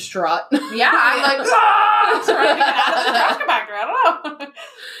trying to distraught. Yeah, I'm like trying to get out of the trash compactor. I don't know.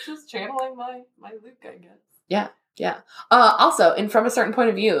 Just channeling my Luke, I guess. Yeah. Yeah. Also, and from a certain point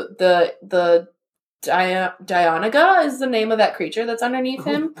of view, the Dianaga is the name of that creature that's underneath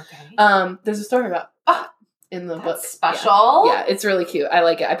him. Okay. There's a story about in the book. Special. Yeah, it's really cute. I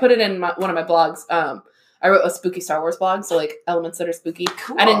like it. I put it in one of my blogs. I wrote a spooky Star Wars blog, so like elements that are spooky.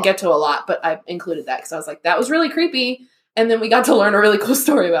 Cool. I didn't get to a lot, but I included that because I was like, that was really creepy. And then we got to learn a really cool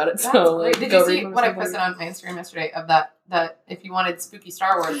story about it. That's so great. Did you see what I posted on my Instagram yesterday of that if you wanted spooky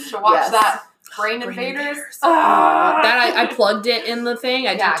Star Wars to watch that Brain Invaders? That I plugged it in the thing.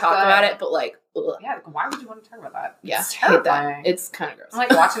 I did talk about it, but like ugh. Yeah, why would you want to talk about that? Yeah, It's I hate that. terrifying. It's kind of gross. I'm like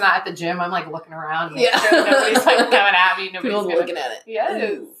watching that at the gym. I'm like looking around. And Yeah. sure nobody's like coming at me. Nobody's People gonna... looking at it.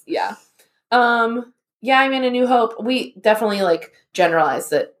 Yes. Yeah. Yeah, I mean, A New Hope, we definitely, like, generalize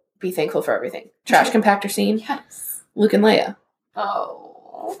that be thankful for everything. Trash compactor scene. Yes. Luke and Leia.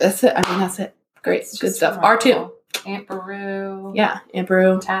 Oh. That's it. I mean, that's it. Great. It's Good just stuff. remarkable. R2. Aunt Beru. Yeah, Aunt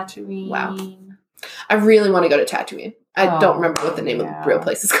Beru. Tatooine. Wow. I really want to go to Tatooine. I don't remember what the name of yeah. the real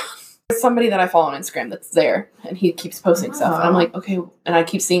place is called. There's somebody that I follow on Instagram that's there, and he keeps posting stuff. And I'm like, okay, and I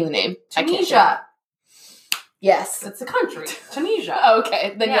keep seeing the name. I can't share. Tunisia. Yes. It's a country. Tunisia.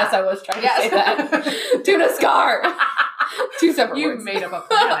 Okay, then Yeah. yes, I was trying to say that. Tuna scar. Two separate You words. made up a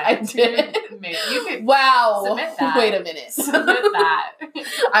planet. I did. You could Wow. Submit that. Wait a minute. submit that.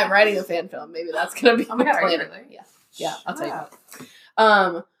 I'm writing a fan film. Maybe that's gonna be Oh my God, are you planet. really? Yeah. Yeah, I'll tell you.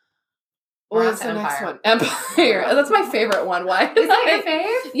 Wow. What We're was on the to next Empire. one? Empire. That's my favorite one. Why? Is that your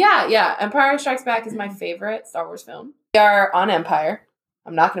fave? Yeah. Empire Strikes Back is my favorite Star Wars film. We are on Empire.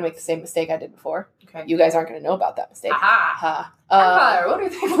 I'm not going to make the same mistake I did before. Okay. You guys aren't going to know about that mistake. Aha. Ha. Empire. What do you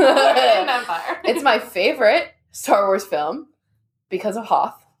think about Empire? It's my favorite Star Wars film because of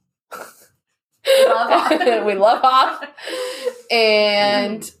Hoth. Love Hoth. We love Hoth.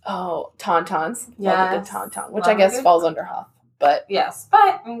 And, Tauntauns. Love a good Yes. Tauntaun, which Love I a guess good- falls under Hoth. But Yes,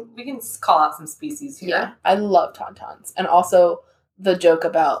 but we can call out some species here. yeah, I love Tauntauns. And also the joke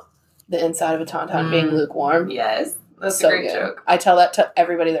about the inside of a Tauntaun being lukewarm. Yes. That's So a great good. joke. I tell that to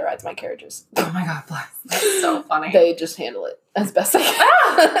everybody that rides my carriages. Oh my God, bless. That's so funny. They just handle it as best I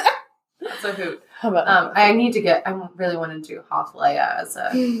can. That's a hoot. How about I really want to do Hoth Leia as a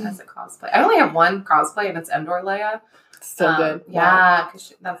cosplay. I only have one cosplay and it's Endor Leia. so good? Wow. Yeah,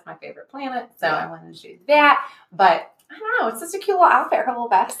 because that's my favorite planet. So Yeah. I wanted to do that. But I don't know. It's such a cute little outfit. Her little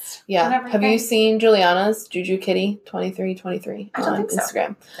vest. Yeah. and Have you everything. seen Juliana's Juju Kitty 2323 I don't on think so.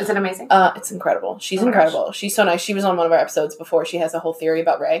 Instagram? Is it amazing? It's incredible. She's Oh my incredible. She's so nice. She was on one of our episodes before. She has a whole theory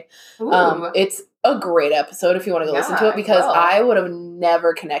about Rey. Ooh. It's a great episode if you want to go listen to Yeah, it because I will. I would have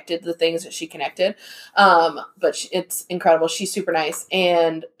never connected the things that she connected. But it's incredible. She's super nice.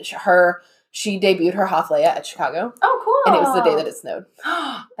 And she debuted her Hoth Leia at Chicago. Oh, cool. And it was the day that it snowed.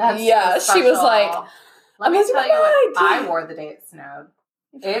 That's Yeah, so she was special. like, Let I'm me losing tell my you what mind. I wore the day it snowed.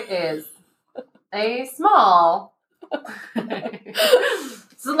 It is a small.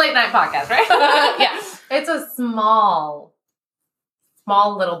 It's a late night podcast, right? Yeah. It's a small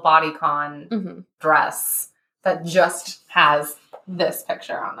little bodycon Mhm. dress that just has this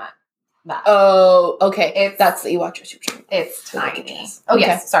picture on it. That. Oh, okay. That's the Ewok dress you were showing. It's The wicked tiny. dress. Oh Okay.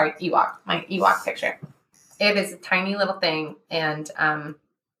 yes, sorry, Ewok. My Ewok picture. It is a tiny little thing, and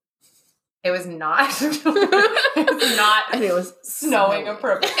it was not. it was not. And it was snowing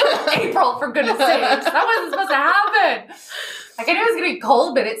appropriate. It was April, for goodness sakes. That wasn't supposed to happen. Like I knew it was gonna be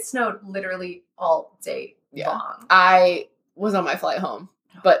cold, but it snowed literally all day long. I was on my flight home,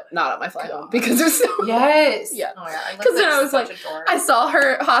 but not on my flight home because it was snow. Yes. Yeah. Oh my god. Because then I was like, I saw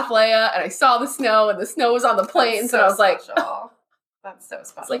her Hoth Leia, and I saw the snow, and the snow was on the planes, and I was like, that's so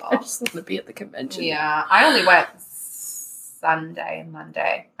special. it's like I just want to be at the convention. Yeah. I only went Sunday and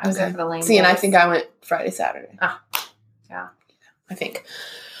Monday. I was there for the lane. See, and I days. think I went Friday, Saturday. Yeah. I think.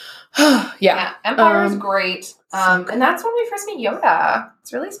 Yeah. yeah. Empire is great. so good. And that's when we first meet Yoda.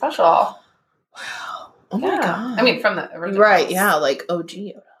 It's really special. Wow. Oh my Yeah. god. I mean, from the original. right? Yeah, like OG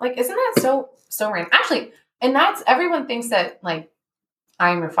Yoda. Like, isn't that so random? Actually, and that's everyone thinks that like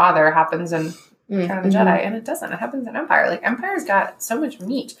I Am Your Father happens in Return of the Jedi, and it doesn't. It happens in Empire. Like Empire's got so much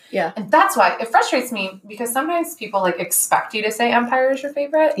meat. Yeah. And that's why it frustrates me because sometimes people like expect you to say Empire is your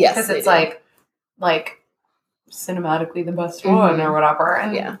favorite. Yes, Because they it's do. like cinematically the best one or whatever.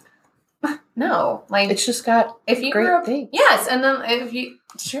 And Yeah. no. Like It's just got if you great grew up things. yes, and then if you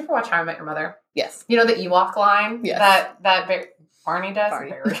did you ever watch How I Met Your Mother? Yes. You know the Ewok line Yes. that Barney does?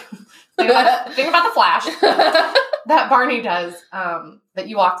 Barney. think about the Flash. That Barney does, the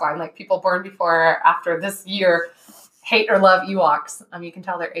Ewok line, like people born before or after this year hate or love Ewoks. You can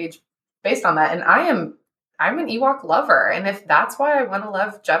tell their age based on that. And I'm an Ewok lover. And if that's why I want to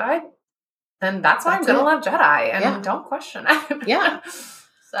love Jedi, then that's why That's I'm going to it. love Jedi. And Yeah. don't question it. Yeah.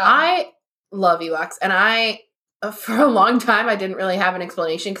 So I love Ewoks, and for a long time, I didn't really have an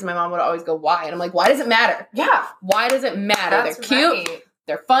explanation because my mom would always go, why? And I'm like, why does it matter? yeah. Why does it matter? That's They're cute. right.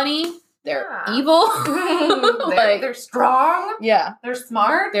 They're funny. They're Yeah. evil. They're strong. Yeah. They're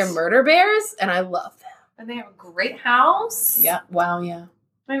smart. They're murder bears, and I love them. And they have a great house. Yeah. Wow, yeah.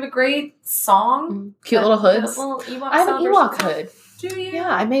 They have a great song. Cute little hoods. Little Ewok I have an celebration Ewok song. hood. Do you? Yeah,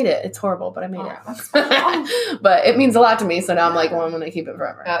 I made it. It's horrible, but I made Oh, it. that's special. But it means a lot to me, so now I'm like, well, I'm going to keep it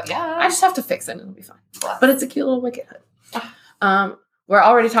forever. Yeah. I just have to fix it, and it'll be fine. But it's a cute little wicked hood. we're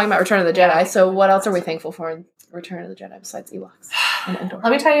already talking about Return of the Jedi. So what else are we thankful for in Return of the Jedi besides Ewoks and Endor?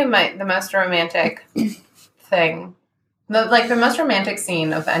 Let me tell you the most romantic thing. The most romantic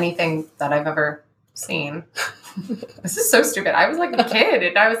scene of anything that I've ever seen. This is so stupid. I was like a kid,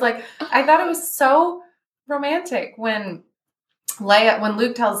 and I thought it was so romantic when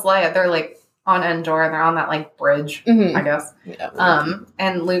Luke tells Leia they're like on Endor and they're on that like bridge, I guess. Yeah.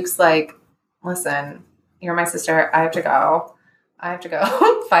 And Luke's like, "Listen, you're my sister. I have to go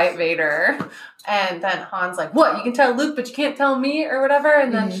fight Vader." And then Han's like, "What? You can tell Luke, but you can't tell me," or whatever.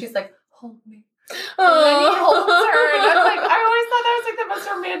 And then she's like, "Hold me." And then he holds her, and I'm like, I always thought that was like the most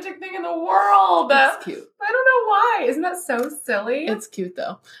romantic thing in the world. That's cute. I don't know why. Isn't that so silly? It's cute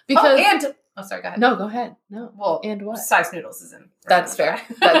though. Because sorry, go ahead. No, go ahead. No. Well, and what? Size Noodles is in. That's fair.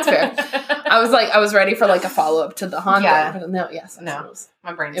 That's fair. I was ready for like a follow up to the Han thing, but no, yes. No. Noodles.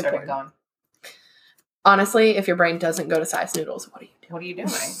 My brain started going. Honestly, if your brain doesn't go to Size Noodles, what are you doing?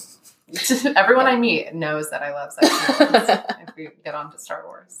 What are you doing? Everyone I meet knows that I love Size Noodles if we get on to Star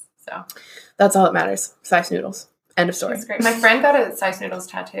Wars. So that's all that matters. Size Noodles. End of story. That's great. My friend got a Size Noodles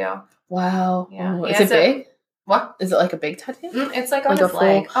tattoo. Wow. Yeah. Oh, is it big? What? Is it like a big tattoo? It's like on his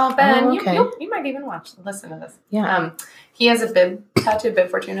leg. Oh, Ben, okay. you might even listen to this. Yeah. He has a Bib tattoo, Bib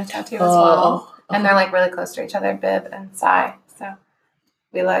Fortuna tattoo as well. And they're like really close to each other, Bib and Sai. So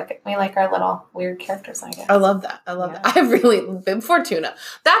we like our little weird characters, I guess. I love that. I really Bib Fortuna.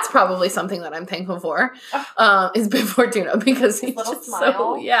 That's probably something that I'm thankful for. Is Bib Fortuna because he's little just smile.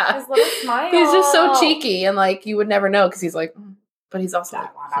 so yeah. His little smile. He's just so cheeky and like you would never know because he's like, but he's also like,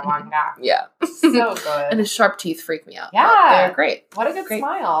 yeah, so good. And his sharp teeth freak me out. Yeah, they're great. What a good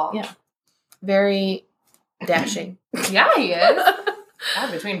smile. Yeah, very dashing. Yeah, he is.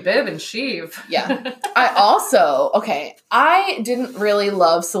 God, between Bib and Sheev. Yeah. I didn't really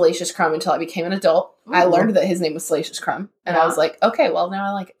love Salacious Crumb until I became an adult. Ooh. I learned that his name was Salacious Crumb. And I was like, okay, well, now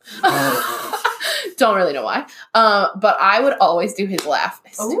I like it. Don't really know why. But I would always do his laugh.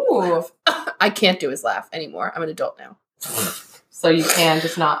 Laugh. I can't do his laugh anymore. I'm an adult now. So you can,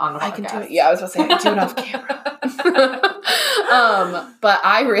 just not on the podcast. I can do it. Yeah, I was about to say, I can do it off camera. But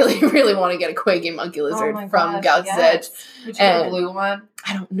I really, really want to get a Quaggy Monkey Lizard from Galaxy's Edge. Would you get a blue one?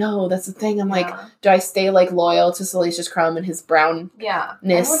 I don't know. That's the thing. I'm like, do I stay like loyal to Salacious Crumb and his brownness? Yeah.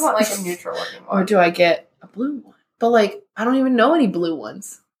 I would want like a neutral looking one. Or do I get a blue one? But like, I don't even know any blue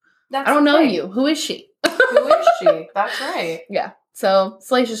ones. I don't know you. Who is she? Who is she? That's right. Yeah. So,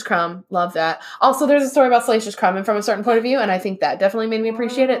 Salacious Crumb, love that. Also, there's a story about Salacious Crumb and from a certain point of view, and I think that definitely made me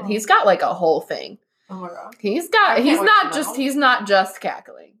appreciate it. He's got like a whole thing. Oh my god. He's not just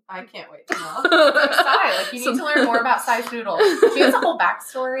cackling. I can't wait to know. Like, you need to learn more about Size Noodles. She has a whole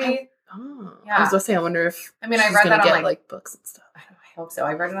backstory. Yeah. I was gonna say, I wonder if I read that on like books and stuff. I hope so.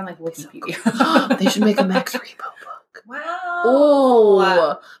 I read it on like Wikipedia. They should make a Max Rebo book. Wow.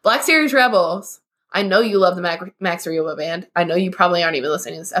 Oh, Black Series Rebels. I know you love the Max Rebo band. I know you probably aren't even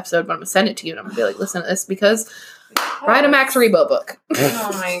listening to this episode, but I'm going to send it to you and I'm going to be like, listen to this because write a Max Rebo book.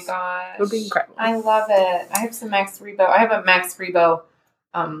 Oh my gosh. It would be incredible. I love it. I have some Max Rebo. I have a Max Rebo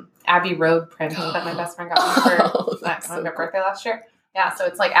Abbey Road print that my best friend got me for my birthday last year. Yeah, so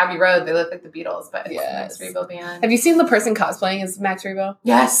it's like Abbey Road. They look like the Beatles, but it's Max Rebo band. Have you seen the person cosplaying as Max Rebo?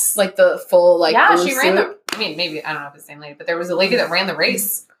 Yes. Like the full blue she ran suit? maybe, I don't know if it's the same lady, but there was a lady that ran the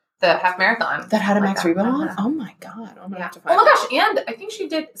race. The half marathon. That had a Max Rebo on? Oh my god. I'm gonna have to find her. Oh my gosh, and I think she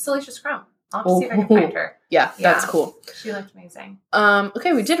did Salacious Crumb. I'll have to see if I can find her. Yeah, that's cool. She looked amazing.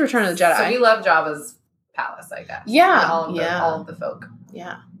 Okay, we did Return of the Jedi. So we love Jabba's palace, I guess. Yeah. All of the folk.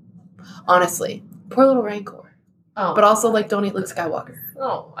 Yeah. Honestly. Poor little Rancor. Oh. But also like don't eat Luke Skywalker.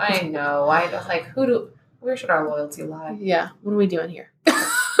 Oh, I know. I was like, where should our loyalty lie? Yeah. What are we doing here?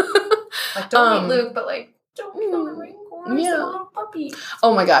 Like don't eat Luke, but like don't kill the Rancor. Yeah. Puppy.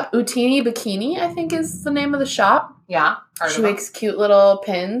 Oh my god. Utini Bikini, I think is the name of the shop. Yeah. She makes cute little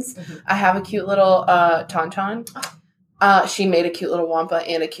pins. Mm-hmm. I have a cute little Tauntaun. She made a cute little Wampa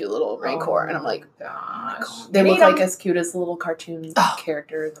and a cute little Rancor. And I'm like, gosh. They look like as cute as the little cartoon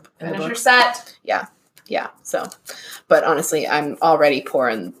character in the Finish book. Your set. Yeah. Yeah. So, but honestly, I'm already poor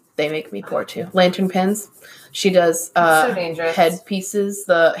and they make me poor too. Lantern pins. She does so dangerous. Headpieces,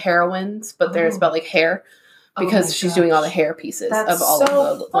 the heroines, but there's about like hair. Because she's doing all the hair pieces of all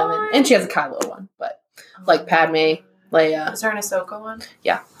of the women. And she has a Kylo one, but like Padme, Leia. Is there an Ahsoka one?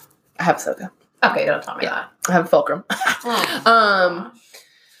 Yeah. I have Ahsoka. Okay, don't tell me that. I have Fulcrum.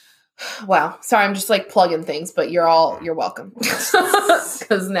 Wow. Sorry, I'm just like plugging things, but you're welcome.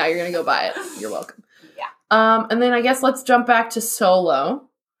 Because now you're going to go buy it. You're welcome. Yeah. And then I guess let's jump back to Solo.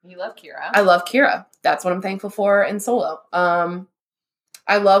 You love Kira. I love Kira. That's what I'm thankful for in Solo.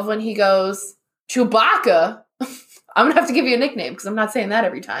 I love when he goes, Chewbacca. I'm gonna have to give you a nickname because I'm not saying that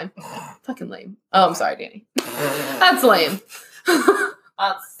every time. Fucking lame. Oh, I'm sorry, Danny. That's lame.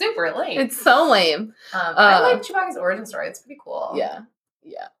 That's super lame. It's so lame. I like Chewbacca's origin story. It's pretty cool. Yeah.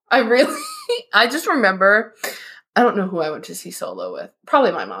 I just remember, I don't know who I went to see Solo with.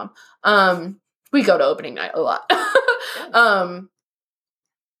 Probably my mom. We go to opening night a lot.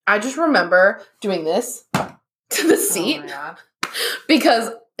 I just remember doing this to the seat because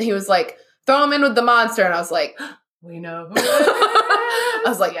he was like, throw him in with the monster. And I was like, we know who I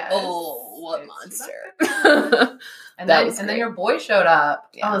was like, yes, oh, what monster? And then your boy showed up.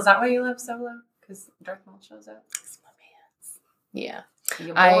 Yeah. Oh, is that why you love Solo? Because Darth Maul shows up? It's my man's. Yeah.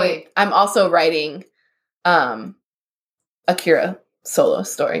 Your boy. I'm also writing Akira Solo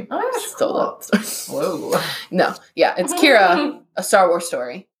story. Oh, that's Solo cool. story. Whoa. No, yeah, it's Kira, a Star Wars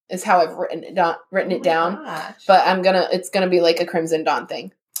story is how I've written it down. Gosh. But it's gonna be like a Crimson Dawn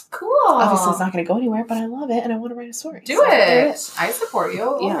thing. Cool. Obviously, it's not gonna go anywhere, but I love it and I want to write a story. Do it. I support you.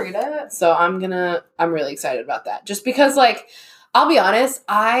 I'll read it. So I'm really excited about that. Just because, like, I'll be honest,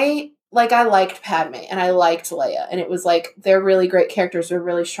 I liked Padme and I liked Leia, and it was like they're really great characters. They're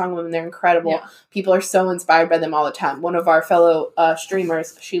really strong women. They're incredible. Yeah. People are so inspired by them all the time. One of our fellow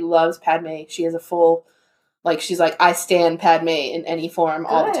streamers, she loves Padme. She has a full, like, she's like, I stan Padme in any form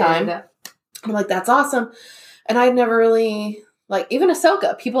all the time. I'm like, that's awesome. And I'd never really, like, even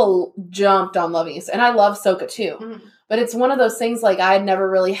Ahsoka, people jumped on loving Ahsoka, and I love Ahsoka too. Mm-hmm. But it's one of those things, like, I had never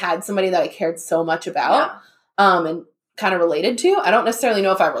really had somebody that I cared so much about. Yeah. And kind of related to. I don't necessarily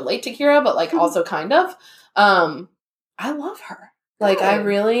know if I relate to Kira, but like also kind of. I love her. Like,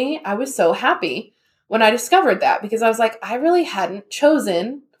 good. I was so happy when I discovered that, because I was like, I really hadn't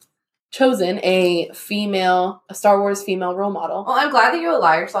chosen a Star Wars female role model. Well, I'm glad that you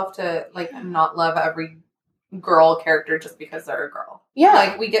allow yourself to, like, not love every girl character just because they're a girl. Yeah.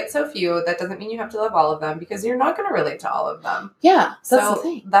 Like, we get so few, that doesn't mean you have to love all of them, because you're not going to relate to all of them. Yeah, that's the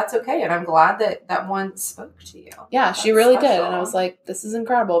thing. That's okay, and I'm glad that one spoke to you. Yeah, that's she really did, and I was like, this is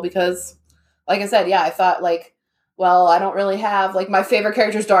incredible, because, like I said, yeah, I thought, like, well, I don't really have, like, my favorite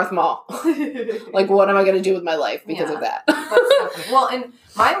character is Darth Maul. Like, what am I going to do with my life because of that? Well, and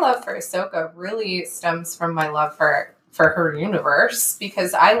my love for Ahsoka really stems from my love for her universe,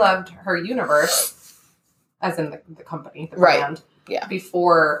 because I loved her universe, as in the company, the brand,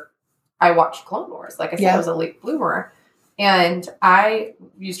 before I watched Clone Wars. Like I said, I was a late bloomer. And I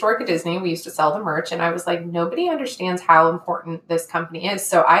used to work at Disney. We used to sell the merch. And I was like, nobody understands how important this company is.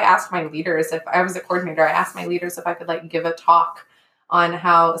 So I asked my leaders, if I was a coordinator, I asked my leaders if I could, like, give a talk on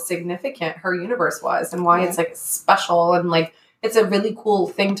how significant her universe was and why it's, like, special. And, like, it's a really cool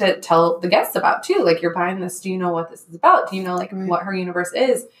thing to tell the guests about too. Like, you're buying this. Do you know what this is about? Do you know, like, what her universe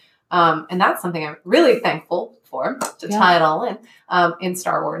is? And that's something I'm really thankful for, to tie it all in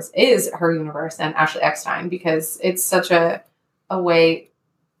Star Wars, is her universe and Ashley Eckstein, because it's such a way.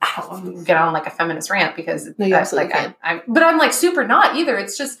 I don't want to get on, like, a feminist rant, because but I'm like super not either.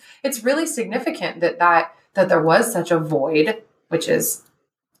 It's just, it's really significant that there was such a void, which is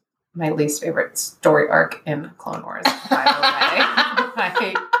my least favorite story arc in Clone Wars, by the way. I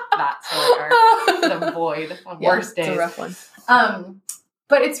hate that story arc, the void, worst days. It's a rough one.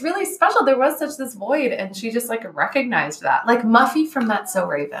 But it's really special. There was such this void, and she just, like, recognized that. Like Muffy from That's So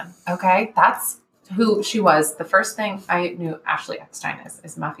Raven, okay? That's who she was. The first thing I knew Ashley Eckstein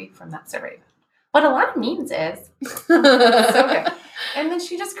is Muffy from That's So Raven. What a lot of memes is. So good. And then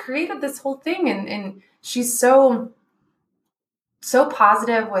she just created this whole thing, and she's so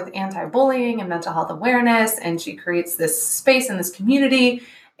positive with anti-bullying and mental health awareness, and she creates this space in this community,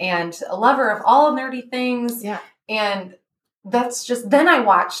 and a lover of all nerdy things. Yeah. And that's just, then I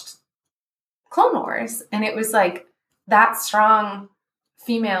watched Clone Wars, and it was like that strong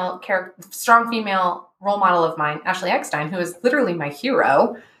female role model of mine, Ashley Eckstein, who is literally my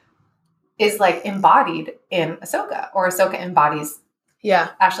hero, is, like, embodied in Ahsoka, or Ahsoka embodies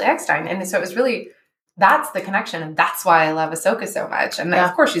Ashley Eckstein. And so it was really, that's the connection, and that's why I love Ahsoka so much. And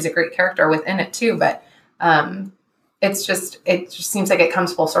of course she's a great character within it too, but it just seems like it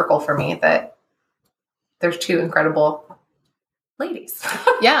comes full circle for me that there's two incredible ladies.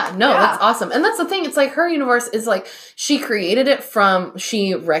 That's awesome. And that's the thing. It's like her universe is, like, she created it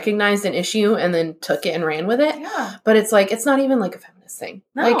she recognized an issue and then took it and ran with it. Yeah. But it's like, it's not even like a feminist thing.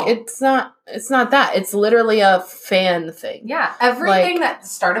 No. Like, it's not that. It's literally a fan thing. Yeah. Everything that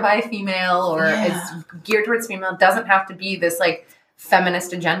started by a female or is geared towards female doesn't have to be this, like,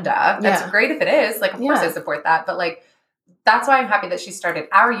 feminist agenda. That's great if it is. Like, of course I support that. But, like, that's why I'm happy that she started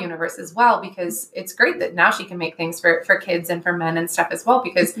our universe as well, because it's great that now she can make things for kids and for men and stuff as well,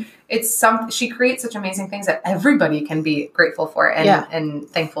 because she creates such amazing things that everybody can be grateful for and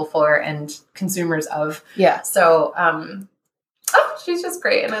thankful for and consumers of. Yeah. So, she's just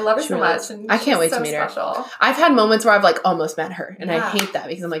great, and I love her so much. And I can't wait to meet special. her. I've had moments where I've like almost met her, and I hate that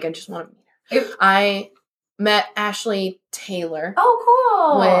because I'm like, I just want to meet her. I met Ashley Taylor. Oh,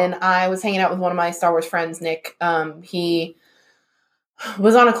 cool. When I was hanging out with one of my Star Wars friends, Nick. He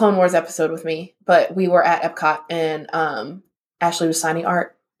was on a Clone Wars episode with me, but we were at Epcot, and Ashley was signing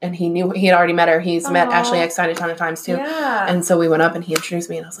art, and he knew he had already met her. He's met Ashley Eckstein a ton of times too. Yeah. And so we went up and he introduced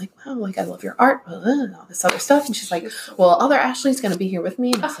me, and I was like, wow, like I love your art, and all this other stuff. And she's like, well, other Ashley's going to be here with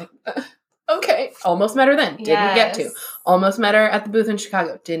me. And I was like, okay. Almost met her then. Didn't get to. Almost met her at the booth in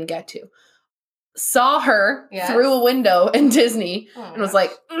Chicago. Didn't get to. Saw her through a window in Disney and was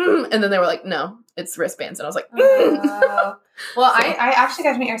like, and then they were like, no, it's wristbands. And I was like, Well, so. I actually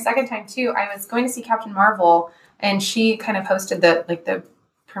got to meet her a second time too. I was going to see Captain Marvel, and she kind of hosted the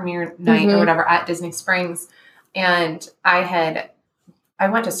premiere night or whatever at Disney Springs. And I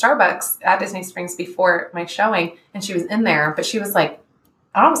went to Starbucks at Disney Springs before my showing, and she was in there, but she was like,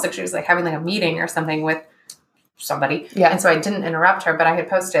 I almost like she was like having like a meeting or something with somebody. Yeah. And so I didn't interrupt her, but I had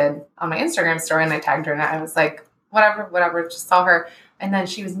posted on my Instagram story and I tagged her, and I was like, whatever, just saw her. And then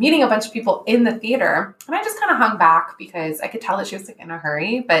she was meeting a bunch of people in the theater, and I just kind of hung back because I could tell that she was like in a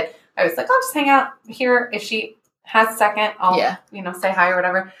hurry, but I was like, I'll just hang out here. If she has a second, I'll, say hi or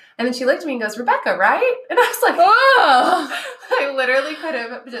whatever. And then she looked at me and goes, Rebecca, right? And I was like, oh, I literally could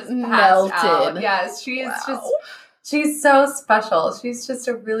have just melted out. Yes. She is she's so special. She's just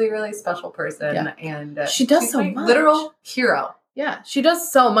a really, really special person. Yeah. And she does so much. Literal hero. Yeah. She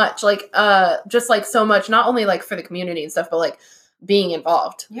does so much, just like so much, not only like for the community and stuff, but like being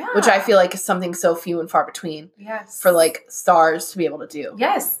involved, which I feel like is something so few and far between for like stars to be able to do.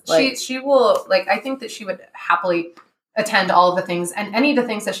 Yes. Like, she will, like, I think that she would happily attend all of the things, and any of the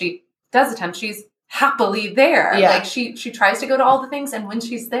things that she does attend, she's happily there. Yeah. Like she tries to go to all the things, and when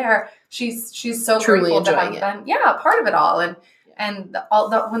she's there, she's so truly grateful to have been part of it all. And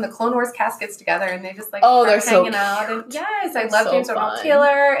when the Clone Wars cast gets together and they just like they're hanging so out, and yes, I love James Earl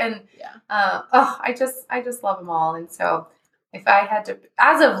Taylor, and I just love them all. And so if I had to,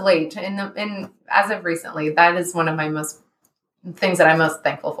 as of late, as of recently, that is one of my things that I'm most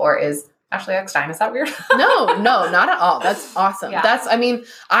thankful for is Ashley Eckstein. Is that weird? No, not at all. That's awesome. Yeah.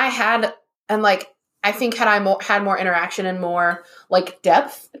 I think had I had more interaction and more like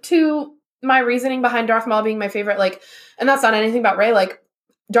depth to my reasoning behind Darth Maul being my favorite, like, and that's not anything about Rey, like,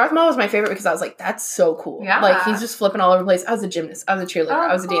 Darth Maul was my favorite because I was like, that's so cool. Yeah. Like, he's just flipping all over the place. I was a gymnast. I was a cheerleader.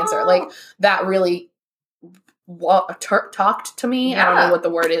 I was a dancer. Like, that really talked to me. I don't know what the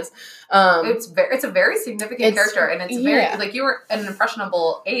word is. It's a very significant character, and it's very like you were at an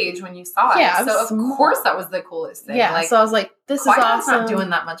impressionable age when you saw it. Yeah, so of course that was the coolest thing. Yeah, like, so I was like, this is awesome. Not doing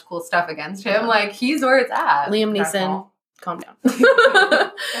that much cool stuff against him. Like, he's where it's at. Liam Neeson, calm down.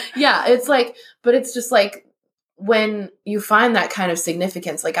 Yeah, it's like, but it's just like when you find that kind of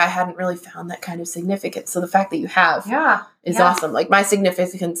significance, like I hadn't really found that kind of significance. So the fact that you have is awesome. Like my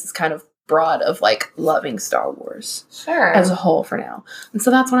significance is kind of broad of like loving Star Wars as a whole for now. And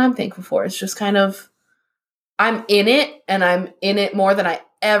so that's what I'm thankful for. It's just kind of, I'm in it, and I'm in it more than I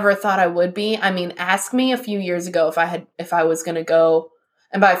ever thought I would be. I mean, ask me a few years ago if I was going to go,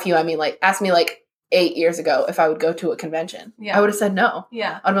 and by a few, I mean like, ask me like 8 years ago if I would go to a convention. Yeah. I would have said no.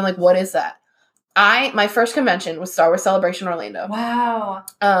 Yeah. I'd have been like, what is that? My first convention was Star Wars Celebration Orlando. Wow.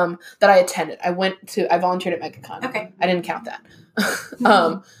 That I attended. I volunteered at MegaCon. Okay. I didn't count that.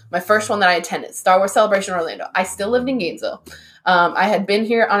 My first one that I attended, Star Wars Celebration Orlando. I still lived in Gainesville. I had been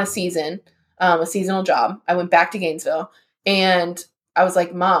here on a seasonal job. I went back to Gainesville, and I was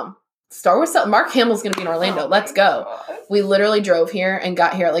like, Mom, Star Wars, Mark Hamill's going to be in Orlando. Let's go. God. We literally drove here and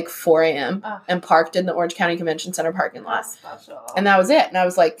got here at like 4 a.m. And parked in the Orange County Convention Center parking lot. Special. And that was it. And I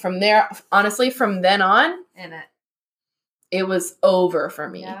was like, from there, honestly, from then on, it was over for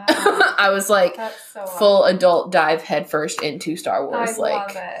me. Yeah. I was like full adult dive headfirst into Star Wars. I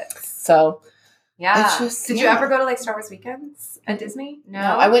love it. So yeah. It's just, Did you ever go to like Star Wars weekends at Disney? No,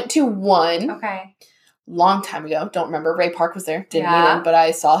 I went to one. Okay. Long time ago. Don't remember. Ray Park was there. Didn't meet him, but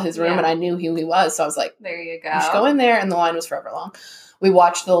I saw his room and I knew who he was. So I was like, there you go. You should go in there. And the line was forever long. We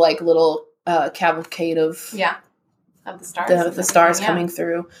watched the like little cavalcade of the stars. The stars coming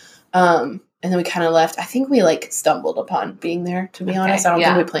through. And then we kind of left. I think we like stumbled upon being there, to be honest. I don't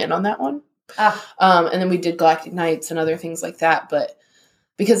think we planned on that one. And then we did Galactic Nights and other things like that. But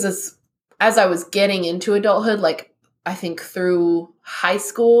because as I was getting into adulthood, like I think through high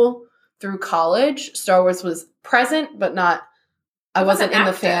school, through college, Star Wars was present, but not. I wasn't in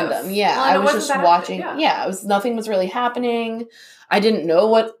the fandom. Yeah, well, I was just watching. Yeah, nothing was really happening. I didn't know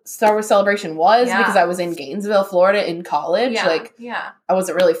what Star Wars Celebration was because I was in Gainesville, Florida in college. I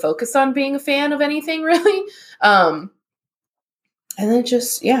wasn't really focused on being a fan of anything really. And then it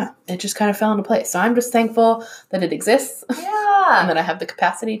just kind of fell into place. So I'm just thankful that it exists. Yeah. And that I have the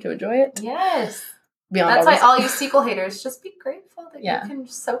capacity to enjoy it. Yes. Beyond That's why all you sequel haters, just be grateful that you can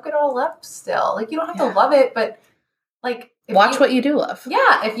soak it all up still. Like, you don't have to love it, but like... Watch what you do love.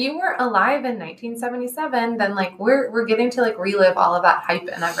 Yeah, if you were alive in 1977, then like we're getting to like relive all of that hype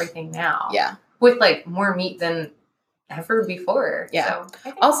and everything now. Yeah. With like more meat than ever before. Yeah.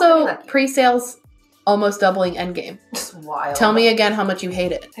 So, also, pre-sales almost doubling Endgame. It's wild. Tell me again how much you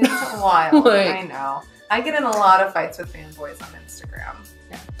hate it. It's wild. I know. I get in a lot of fights with fanboys on Instagram.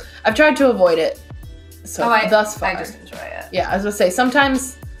 Yeah. I've tried to avoid it. So thus far. I just enjoy it. Yeah, I was gonna say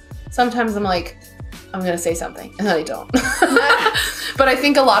sometimes I'm like, I'm gonna say something, and then I don't. But I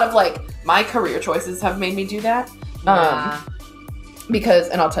think a lot of like my career choices have made me do that. Because,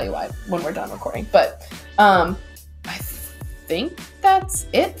 and I'll tell you why when we're done recording. But I think that's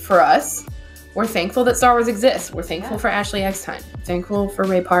it for us. We're thankful that Star Wars exists. We're thankful for Ashley Eckstein. Thankful for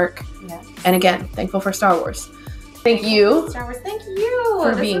Ray Park. Yes. And again, thankful for Star Wars. Thank you. Star Wars. Thank you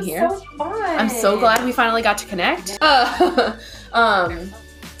for being here. So fun. I'm so glad we finally got to connect.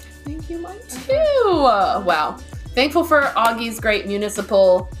 Thank you, mine too. Wow. Thankful for Augie's great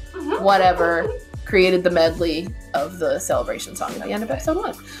municipal whatever created the medley of the celebration song at the end of episode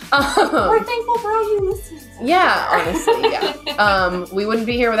 1. We're thankful for all you listeners. Yeah, honestly, yeah. We wouldn't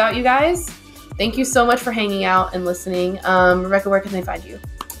be here without you guys. Thank you so much for hanging out and listening. Rebecca, where can they find you?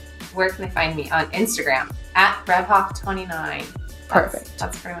 Where can they find me? On Instagram at RedHawk29. Perfect.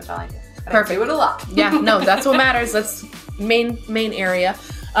 That's pretty much all I do. But Perfect. I do it a lot. Yeah, no, that's what matters. That's main area.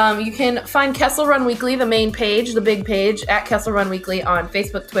 You can find Kessel Run Weekly, the main page, the big page, at Kessel Run Weekly on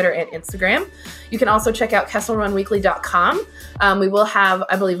Facebook, Twitter, and Instagram. You can also check out KesselRunWeekly.com. We will have,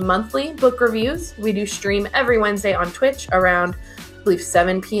 I believe, monthly book reviews. We do stream every Wednesday on Twitch around, I believe,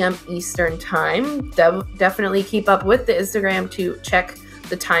 7 p.m. Eastern time. Definitely keep up with the Instagram to check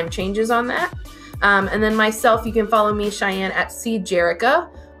the time changes on that. And then myself, you can follow me, Cheyenne, at CJerica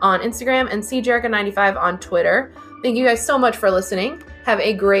on Instagram and CJerica95 on Twitter. Thank you guys so much for listening. Have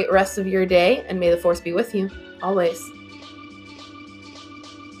a great rest of your day, and may the Force be with you always.